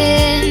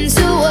begin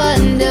to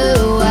wonder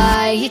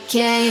why you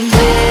came.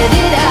 Where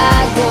did I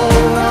go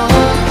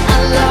wrong? I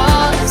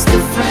lost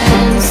a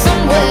friend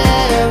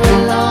somewhere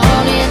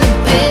along in the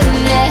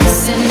bitterness,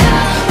 and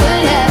I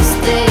would have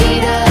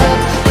stayed up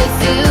with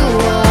you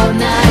all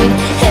night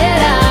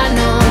had I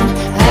known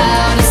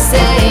how to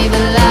save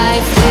a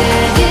life.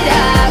 Where did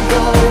I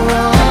go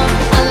wrong?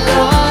 I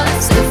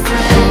lost a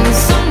friend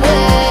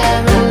somewhere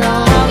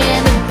along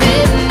in the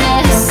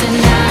bitterness, and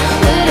I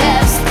would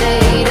have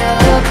stayed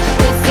up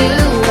with you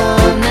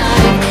all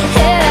night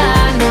had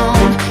I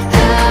known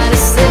how to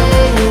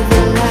save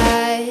a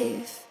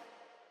life.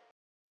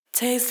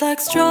 Tastes like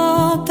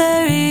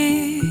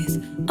strawberries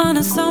on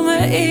a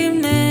summer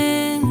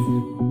evening,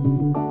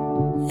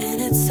 and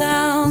it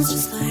sounds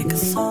just like a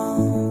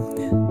song.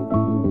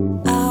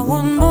 I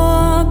want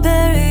more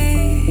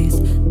berries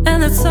and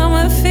that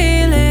summer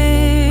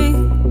feeling.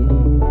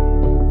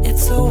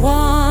 It's so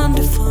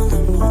wonderful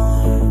and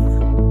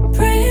warm.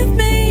 Breathe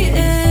me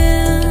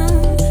in,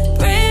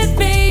 breathe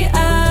me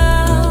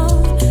out.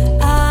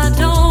 I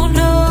don't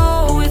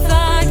know if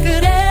I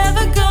could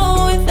ever go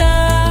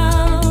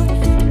without.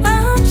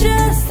 I'm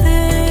just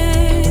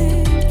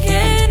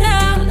thinking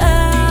out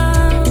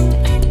loud.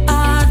 I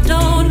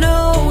don't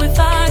know if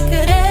I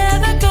could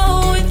ever go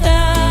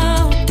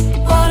without.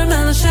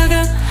 Watermelon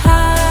sugar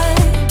high,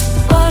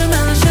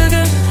 watermelon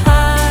sugar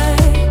high,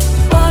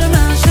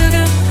 watermelon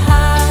sugar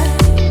high,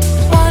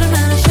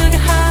 watermelon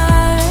sugar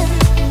high,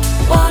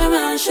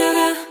 watermelon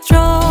sugar.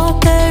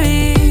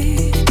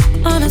 Strawberries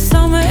on a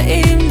summer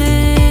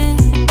evening.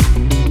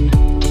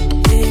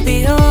 Baby,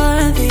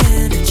 you're the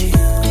energy.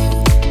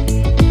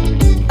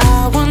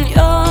 I want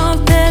your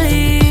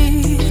belly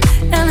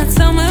and that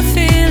summer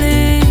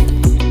feeling,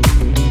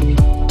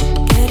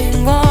 getting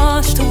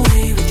washed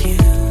away with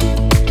you.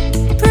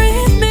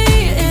 Breathe me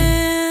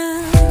in,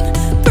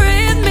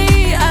 breathe me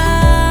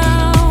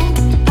out.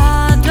 I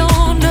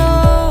don't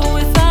know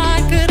if I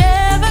could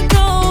ever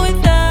go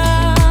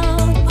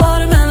without.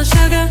 Watermelon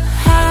sugar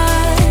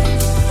high,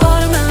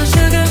 watermelon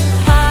sugar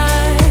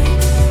high,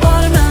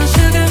 watermelon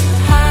sugar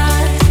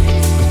high,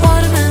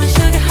 watermelon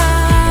sugar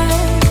high,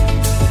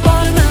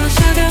 watermelon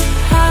sugar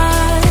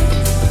high,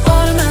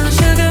 watermelon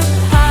sugar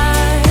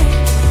high,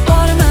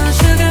 watermelon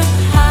sugar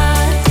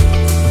high,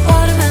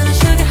 watermelon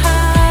sugar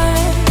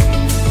high.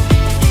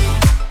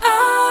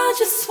 I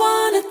just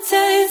wanna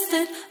taste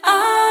it,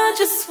 I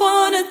just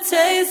wanna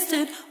taste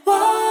it.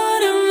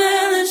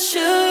 Watermelon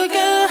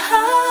sugar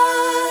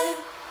high.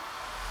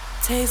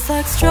 Tastes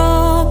like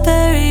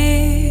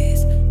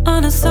strawberries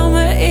on a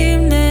summer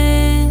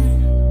evening,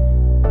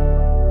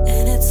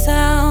 and it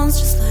sounds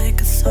just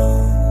like a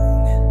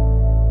song.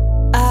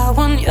 I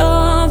want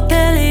your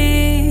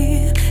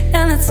belly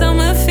and that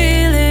summer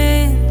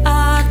feeling.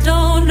 I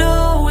don't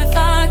know if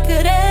I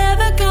could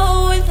ever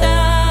go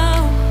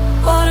without.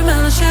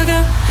 Watermelon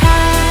sugar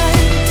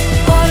high,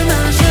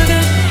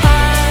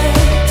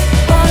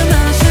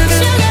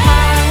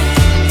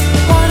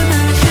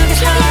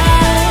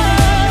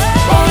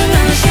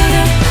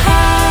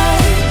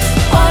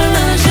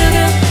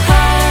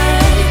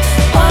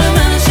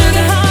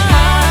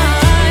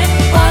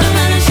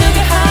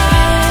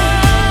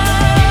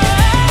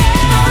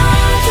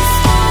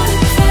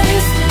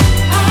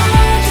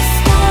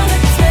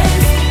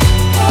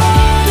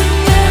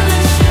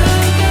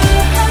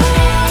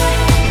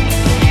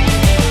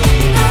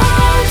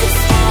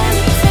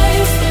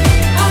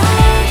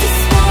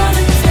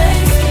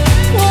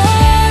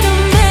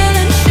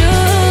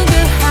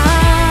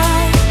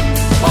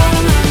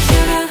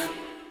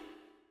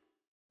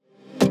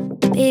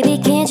 Baby,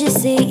 can't you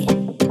see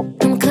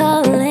I'm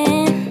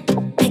calling?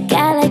 A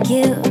guy like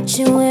you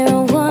should wear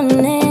a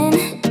warning.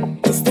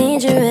 It's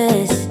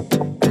dangerous,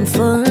 I'm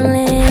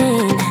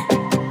falling.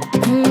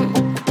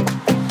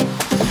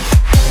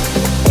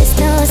 There's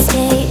no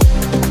escape,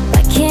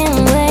 I can't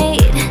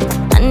wait.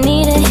 I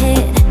need a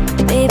hit,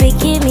 baby,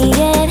 give me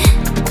it.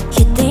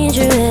 You're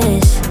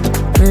dangerous,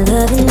 I'm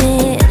loving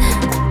it.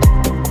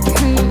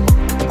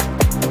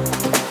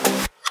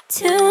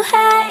 Too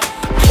high,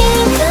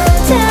 can't come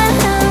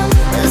down.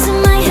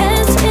 Losing my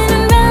head,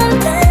 spinning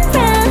round and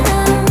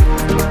round.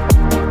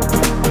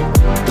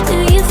 Do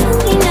you feel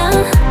me now?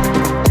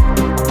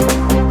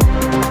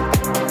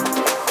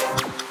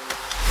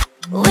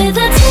 With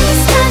a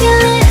taste of your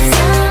lips,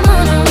 I'm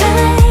on a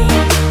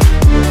ride.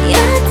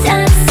 You're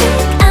toxic,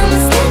 I'm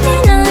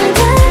slipping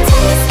under.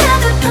 Taste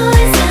of a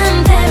poison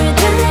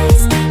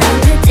paradise. I'm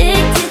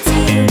addicted to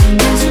you,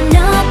 don't you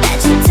know that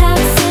you're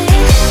toxic?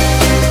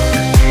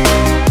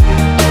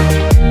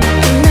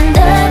 And I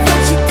love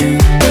what you do,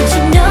 don't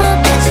you know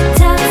that you're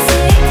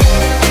toxic?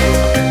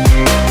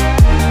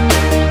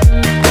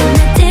 I'm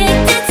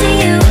addicted to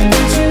you,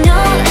 don't you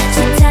know that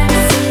you're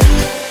toxic?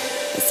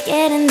 It's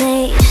getting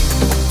late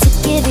to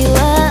give you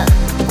up.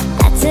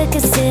 I took a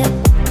sip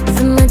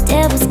from my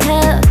devil's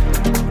cup.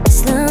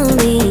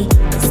 Slowly,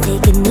 it's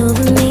taking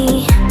over me.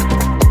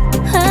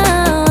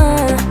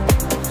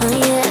 Oh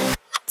yeah.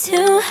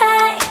 Too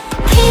high,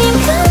 can't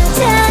come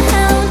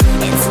down.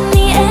 It's in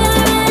the air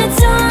and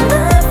it's all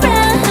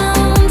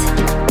around.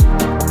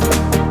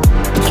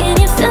 Can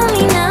you feel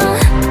me now?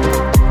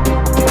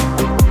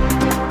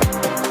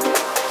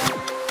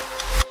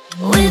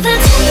 With a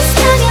taste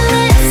of your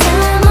lips,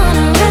 I'm on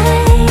a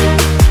ride.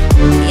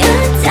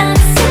 You're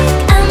toxic,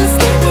 I'm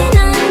slipping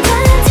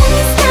under.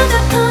 Taste of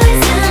a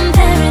poison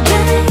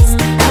paradise.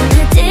 I'm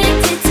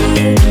addicted to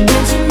you,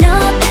 don't you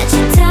know that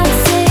you're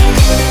toxic?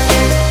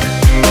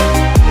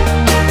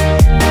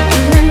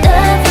 And I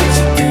love what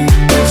you do,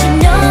 don't you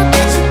know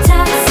that you're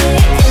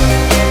toxic?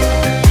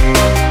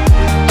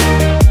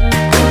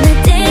 I'm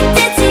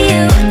addicted to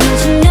you,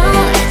 don't you know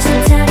that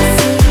you're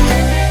toxic?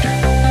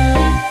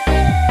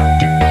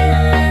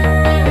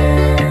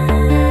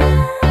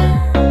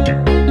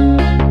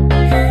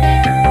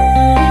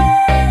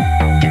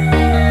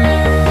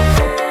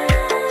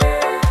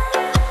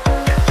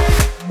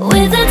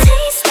 With a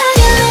taste of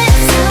your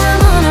lips,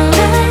 I'm on a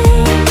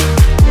ride.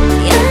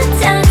 You're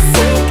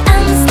toxic,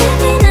 I'm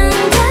slipping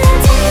under.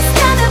 Taste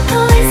of a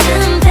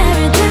poison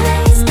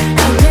paradise.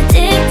 I'm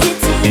addicted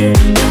to you,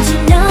 don't you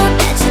know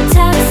that you're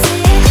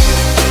toxic?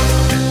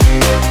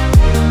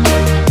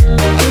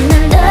 And I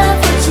love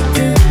what you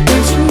do,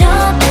 don't you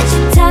know that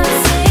you're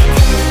toxic?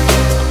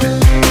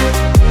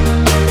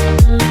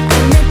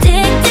 I'm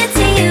addicted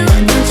to you,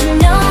 don't you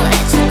know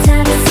that you're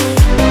toxic?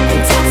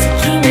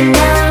 Intoxicating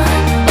now,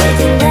 with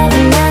your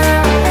loving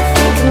now. I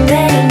think I'm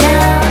ready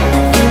now,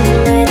 I think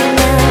I'm ready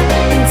now.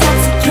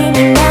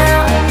 Intoxicating now,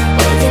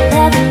 with your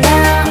loving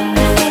now.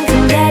 I think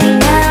I'm ready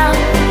now,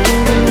 I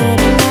think I'm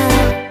ready now.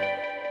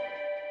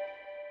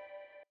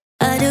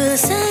 I do the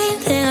same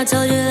thing. I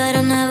told you that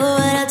I'm never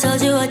what I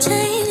told you I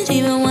changed.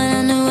 Even when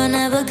I knew I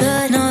never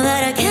could. Know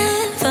that I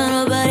can't find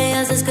nobody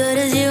else as good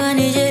as you. I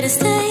need you to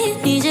stay,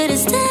 need you to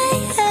stay.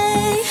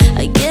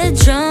 I get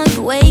drunk,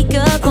 wake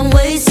up, I'm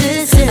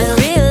wasted still. I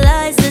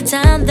realize the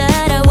time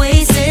that I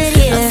wasted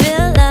here. I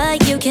feel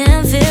like you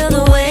can't feel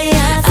the way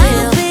I feel.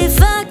 I'll be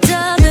fucked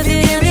up if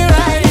you hear me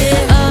right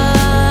here.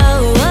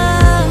 Oh,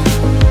 oh,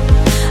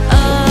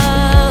 oh,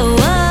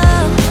 oh,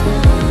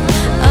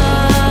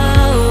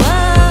 oh,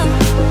 oh.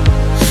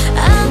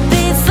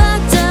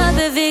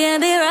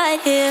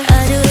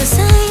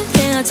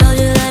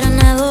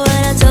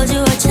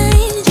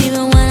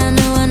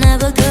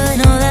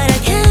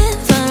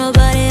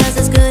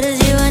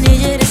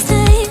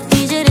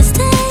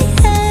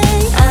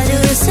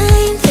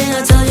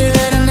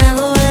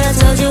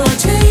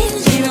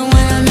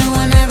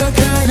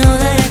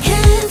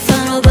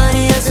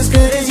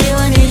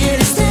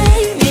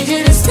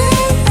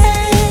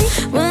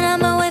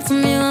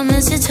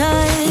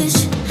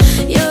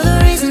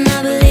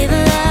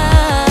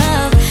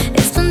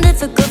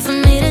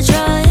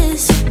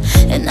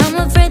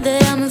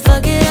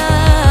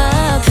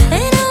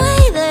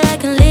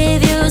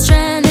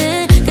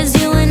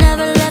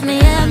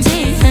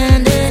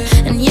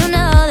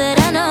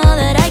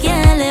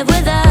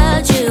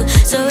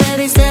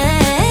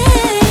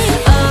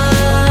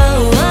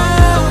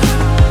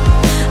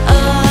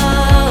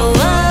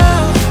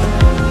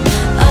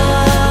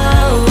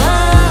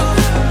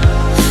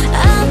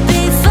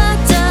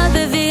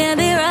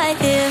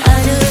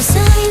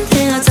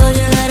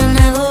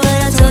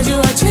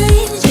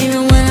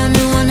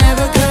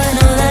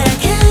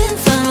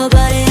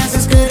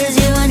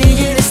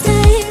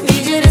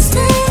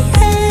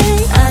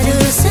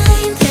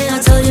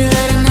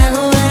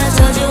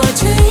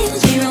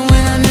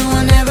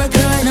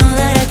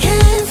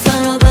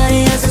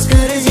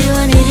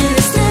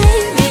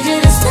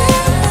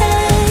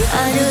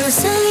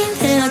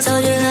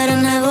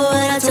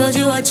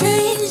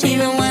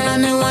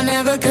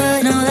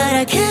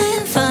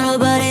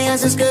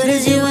 else as good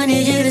as you. I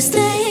need you to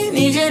stay,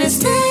 need you to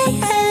stay.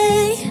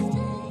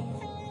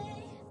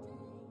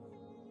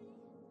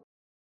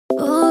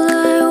 All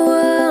I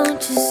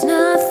want is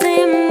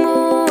nothing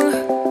more,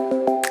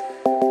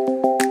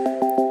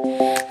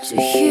 to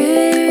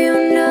hear you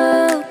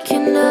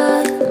knocking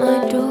at my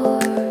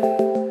door.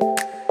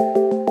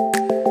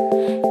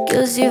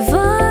 'Cause if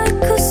I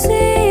could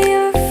see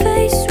your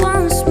face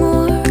once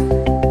more,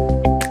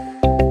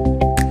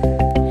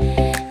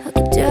 I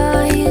could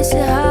die as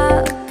a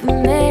happy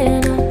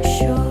man, I'm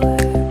sure.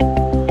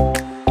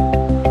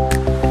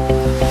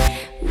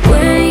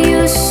 When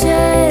you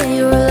say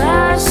your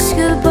last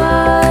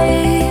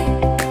goodbye,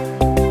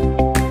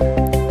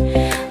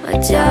 I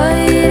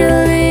died a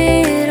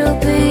little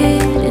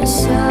bit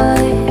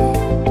inside.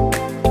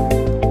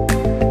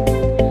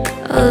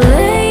 I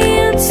lay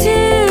in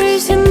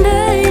tears in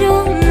bed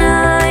all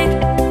night,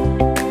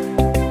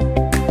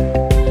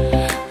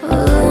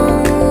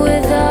 alone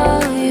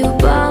without you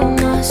by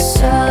my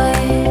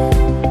side.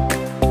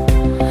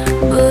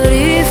 But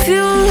if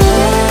you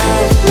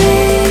love me,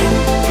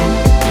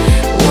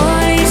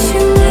 why don't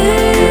you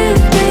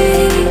leave me?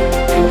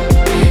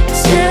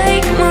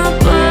 Take my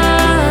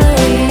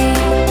body,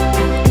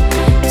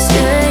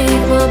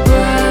 take my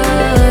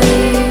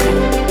body.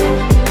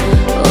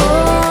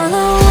 All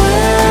I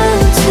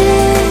want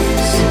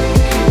is,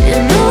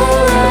 and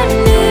all I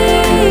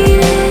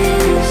need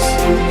is,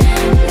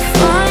 to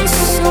find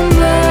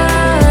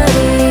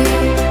somebody,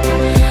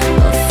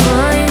 I'll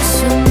find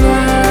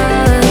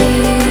somebody.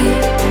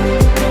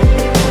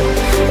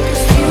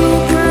 'Cause you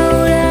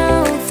brought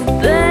out the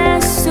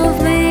best of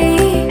me,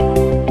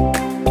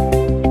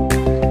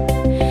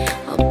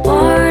 a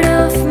part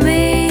of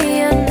me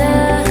I've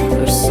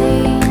never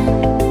seen.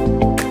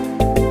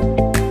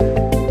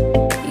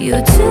 You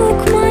took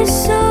my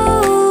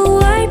soul,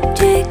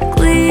 wiped it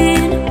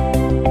clean.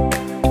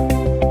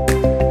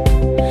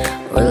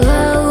 Our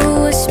love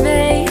was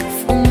made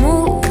for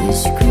movie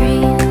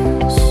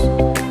screens.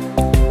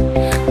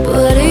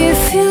 But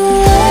if you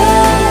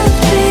love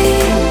me,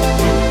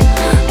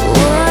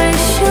 why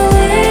should you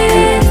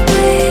leave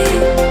me?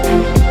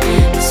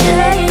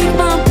 Take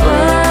my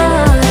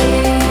body,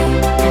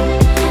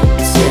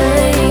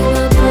 take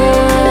my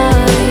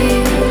body.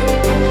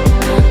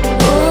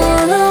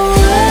 All I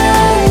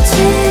want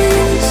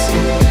is,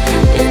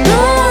 and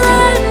all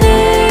I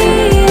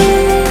need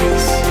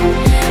is,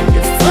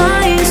 to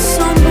find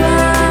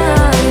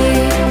somebody,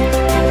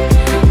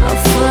 I'll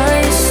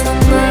find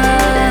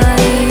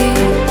somebody.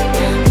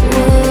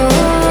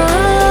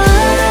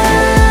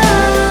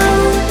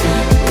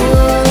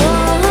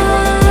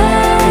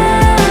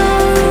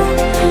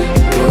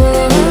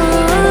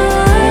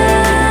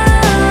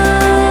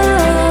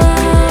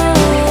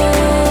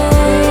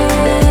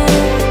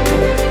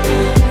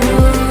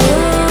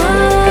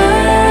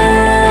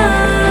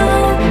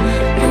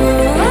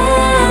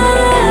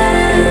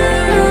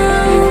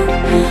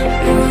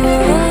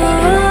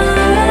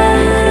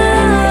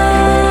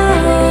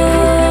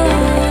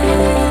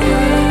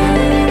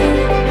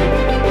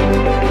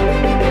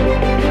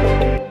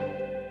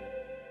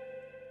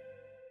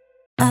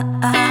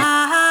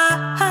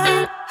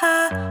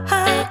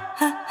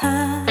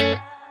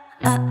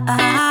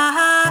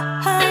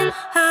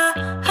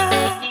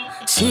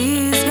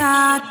 She's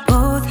got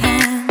both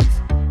hands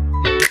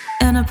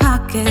in her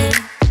pocket,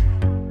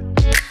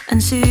 and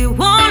she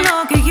won't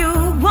look at you,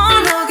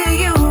 won't look at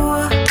you.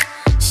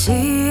 She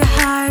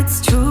hides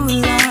true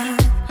love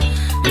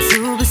in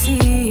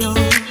superstition.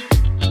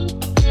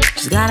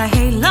 She's got a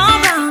halo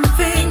around her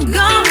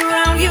finger,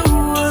 around you.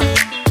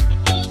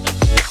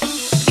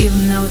 You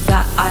know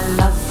that I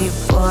love you,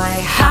 boy.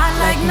 Hot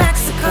like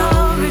Mexico,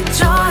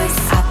 rejoice.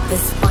 At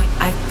this point,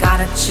 I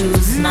gotta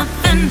choose,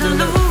 nothing to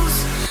lose.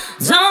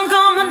 Don't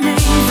call my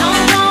name,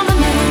 don't call my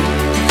name,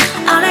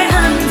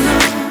 Alejandro.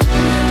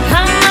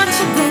 I'm not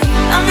your babe,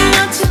 I'm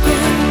not your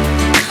babe,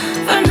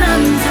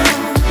 Fernando.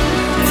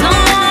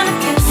 Don't wanna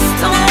kiss,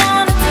 don't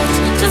wanna touch,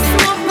 just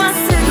smoke my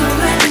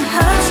cigarette and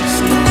hush.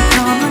 Don't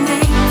call my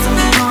name,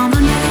 don't call my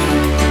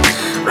name,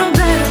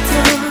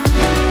 Roberto.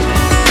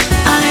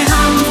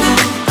 Alejandro,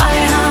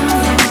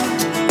 Alejandro,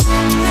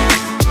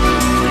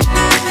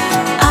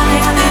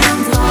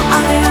 Alejandro,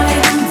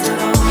 Alejandro.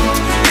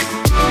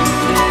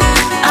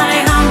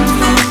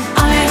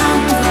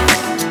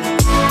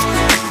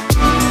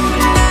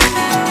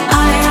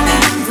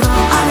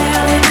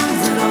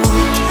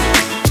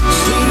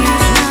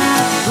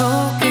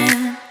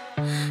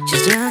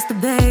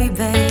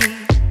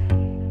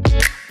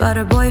 But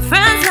her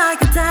boyfriend's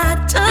like a dad,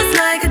 just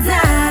like a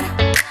dad.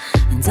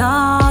 And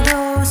all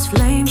those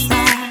flames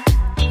that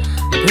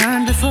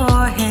burned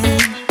before him,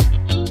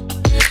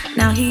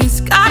 now he's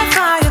gotta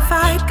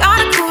firefight,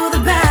 gotta cool the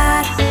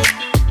bad.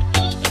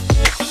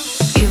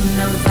 You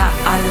know that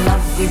I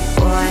love you,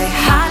 boy.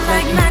 Hot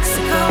like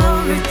Mexico,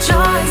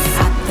 rejoice.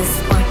 At this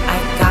point I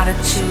gotta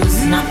choose,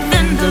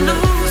 nothing to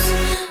lose.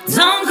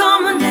 Don't call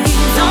my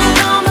name, don't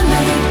call my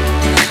name,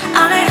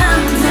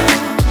 Alejandro.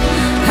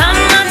 I'm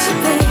not your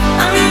babe,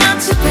 I'm not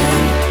your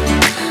babe,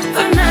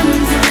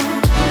 Fernando.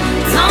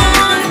 Don't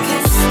wanna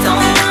kiss,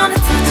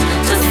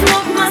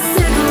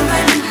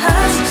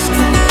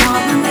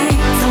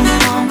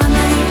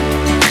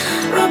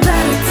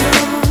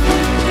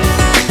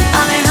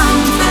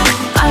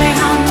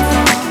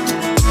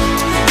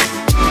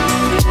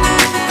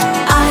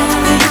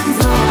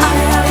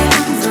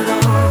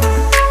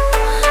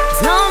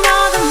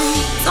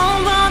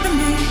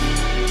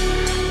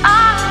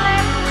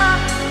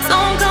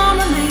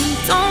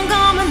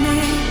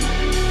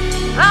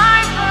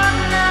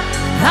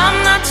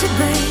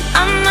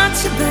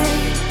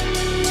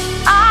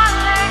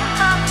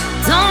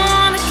 Don't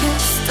wanna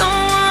kiss,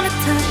 don't wanna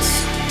touch.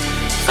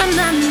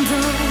 Fernando,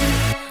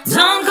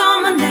 don't call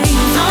my name,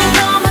 don't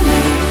call my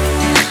name.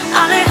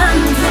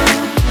 Alejandro,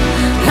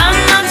 I'm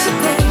not your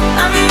babe,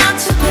 I'm not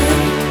your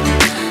babe.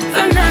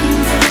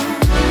 Fernando,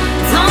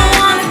 don't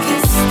wanna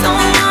kiss,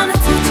 don't wanna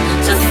touch.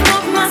 Just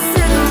smoke my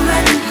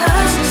cigarette and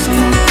hush.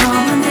 Don't call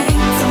my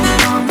name, don't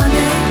call my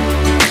name.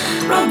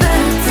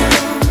 Roberto,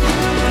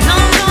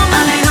 don't call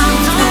my name,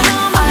 Alejandro,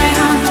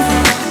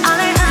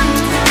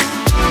 Alejandro.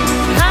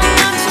 I'm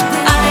not your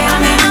babe,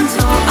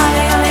 Alejandro,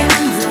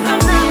 Alejandro.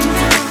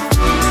 Fernando,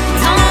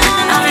 don't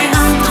wanna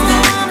Alejandro,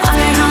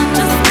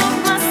 Alejandro. Just smoke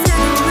my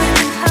cigarette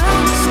and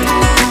hush.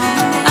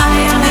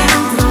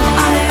 Alejandro,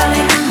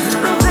 Alejandro.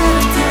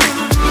 Roberto,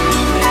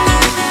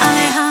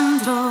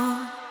 Alejandro.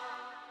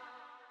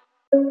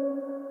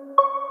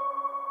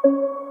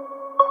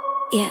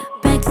 Yeah,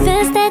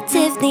 breakfast at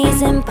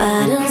Tiffany's and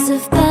bottles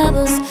of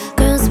bubbles.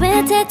 Girls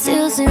with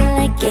tattoos and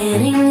like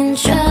getting in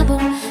trouble.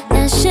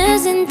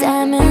 Lashes and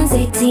diamonds,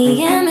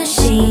 ATM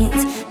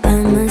machines. Buy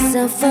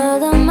myself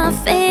all of my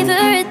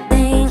favorite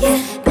things.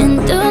 Been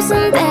through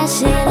some bad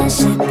shit, I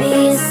should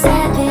be a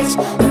savage.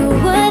 Who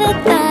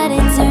would've thought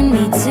it turned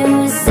me to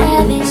a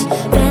savage?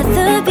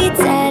 Rather be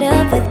tied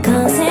up with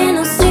calls and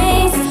no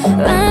strings.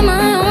 Write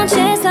my own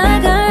checks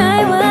like I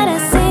write what I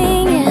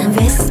sing. Yeah, my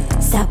wrist,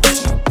 stop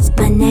watching.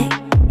 My neck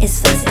is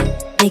fuzzy.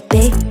 Make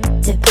big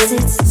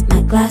deposits.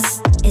 My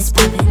gloss is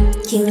popping.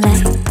 You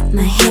like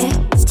my hair?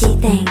 Gee,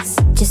 thanks.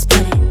 Just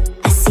put it.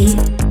 I see it.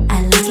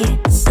 I like it.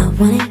 I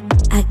want it.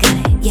 I got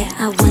it. Yeah,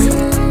 I want it.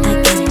 I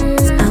got it.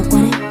 I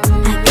want it.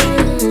 I got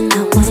it.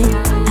 I want it.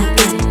 I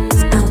got it.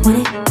 I want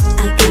it.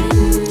 I got it.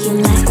 You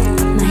like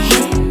my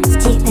hair?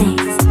 Gee,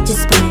 thanks.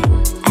 Just put it.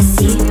 I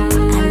see it.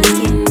 I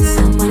like it.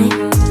 I want it.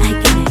 I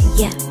got it.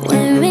 Yeah.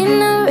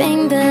 Wearing a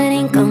ring, but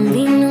ain't gon'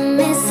 be no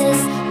misses.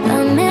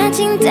 I'm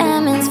matching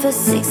diamonds for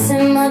 6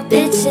 of my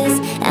bitches.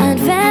 I'd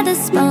rather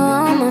spoil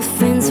all my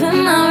friends with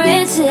my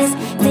riches.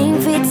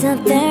 Think retail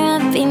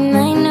therapy,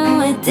 my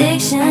new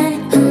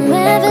addiction.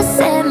 Whoever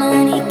said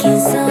money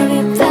can't solve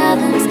your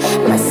problems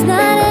must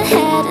not have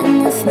had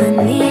enough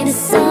money to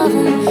solve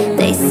them.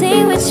 They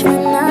say which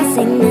one I'll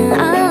say now,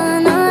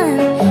 all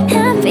on.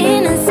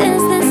 Happiness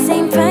is the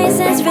same price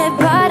as red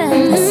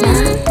bottom. My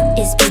smile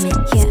is beaming,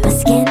 yeah. My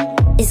skin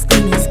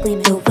is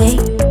gleaming, the way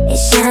it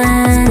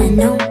shine. I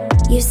know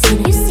you've seen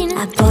it.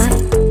 I bought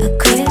a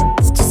crib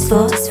just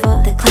for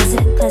the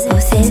closet. Both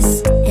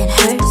his and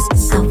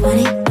hers. I want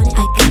it,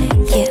 I got it.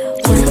 Yeah,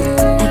 I want it,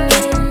 I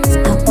got it.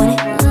 I want it,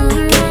 I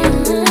got it.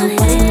 I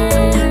want it,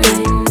 I got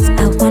it.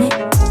 I want it,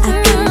 I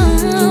got it.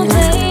 You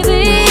like my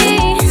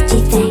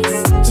gee, thanks.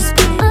 Just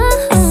put it.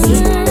 I see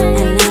it, I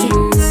like it.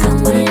 I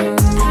want it,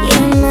 I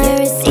got it. My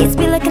receipts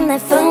be looking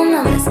like phone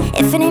numbers.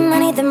 If it ain't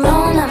money, then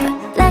phone number.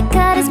 Black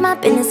card is my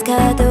business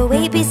card. The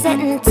way be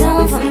setting the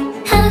tone for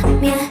me. Huh,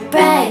 me a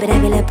brag, but I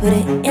be like put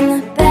it in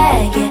the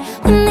bag. Yeah,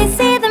 when they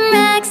say the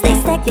max, they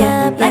stack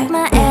up like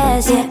my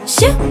ass. Yeah,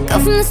 shoot, go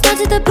from the store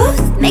to the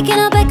booth, make it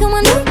all back in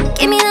one loop.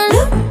 Give me the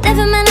loot,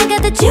 never mind, I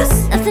got the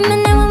juice. Nothing but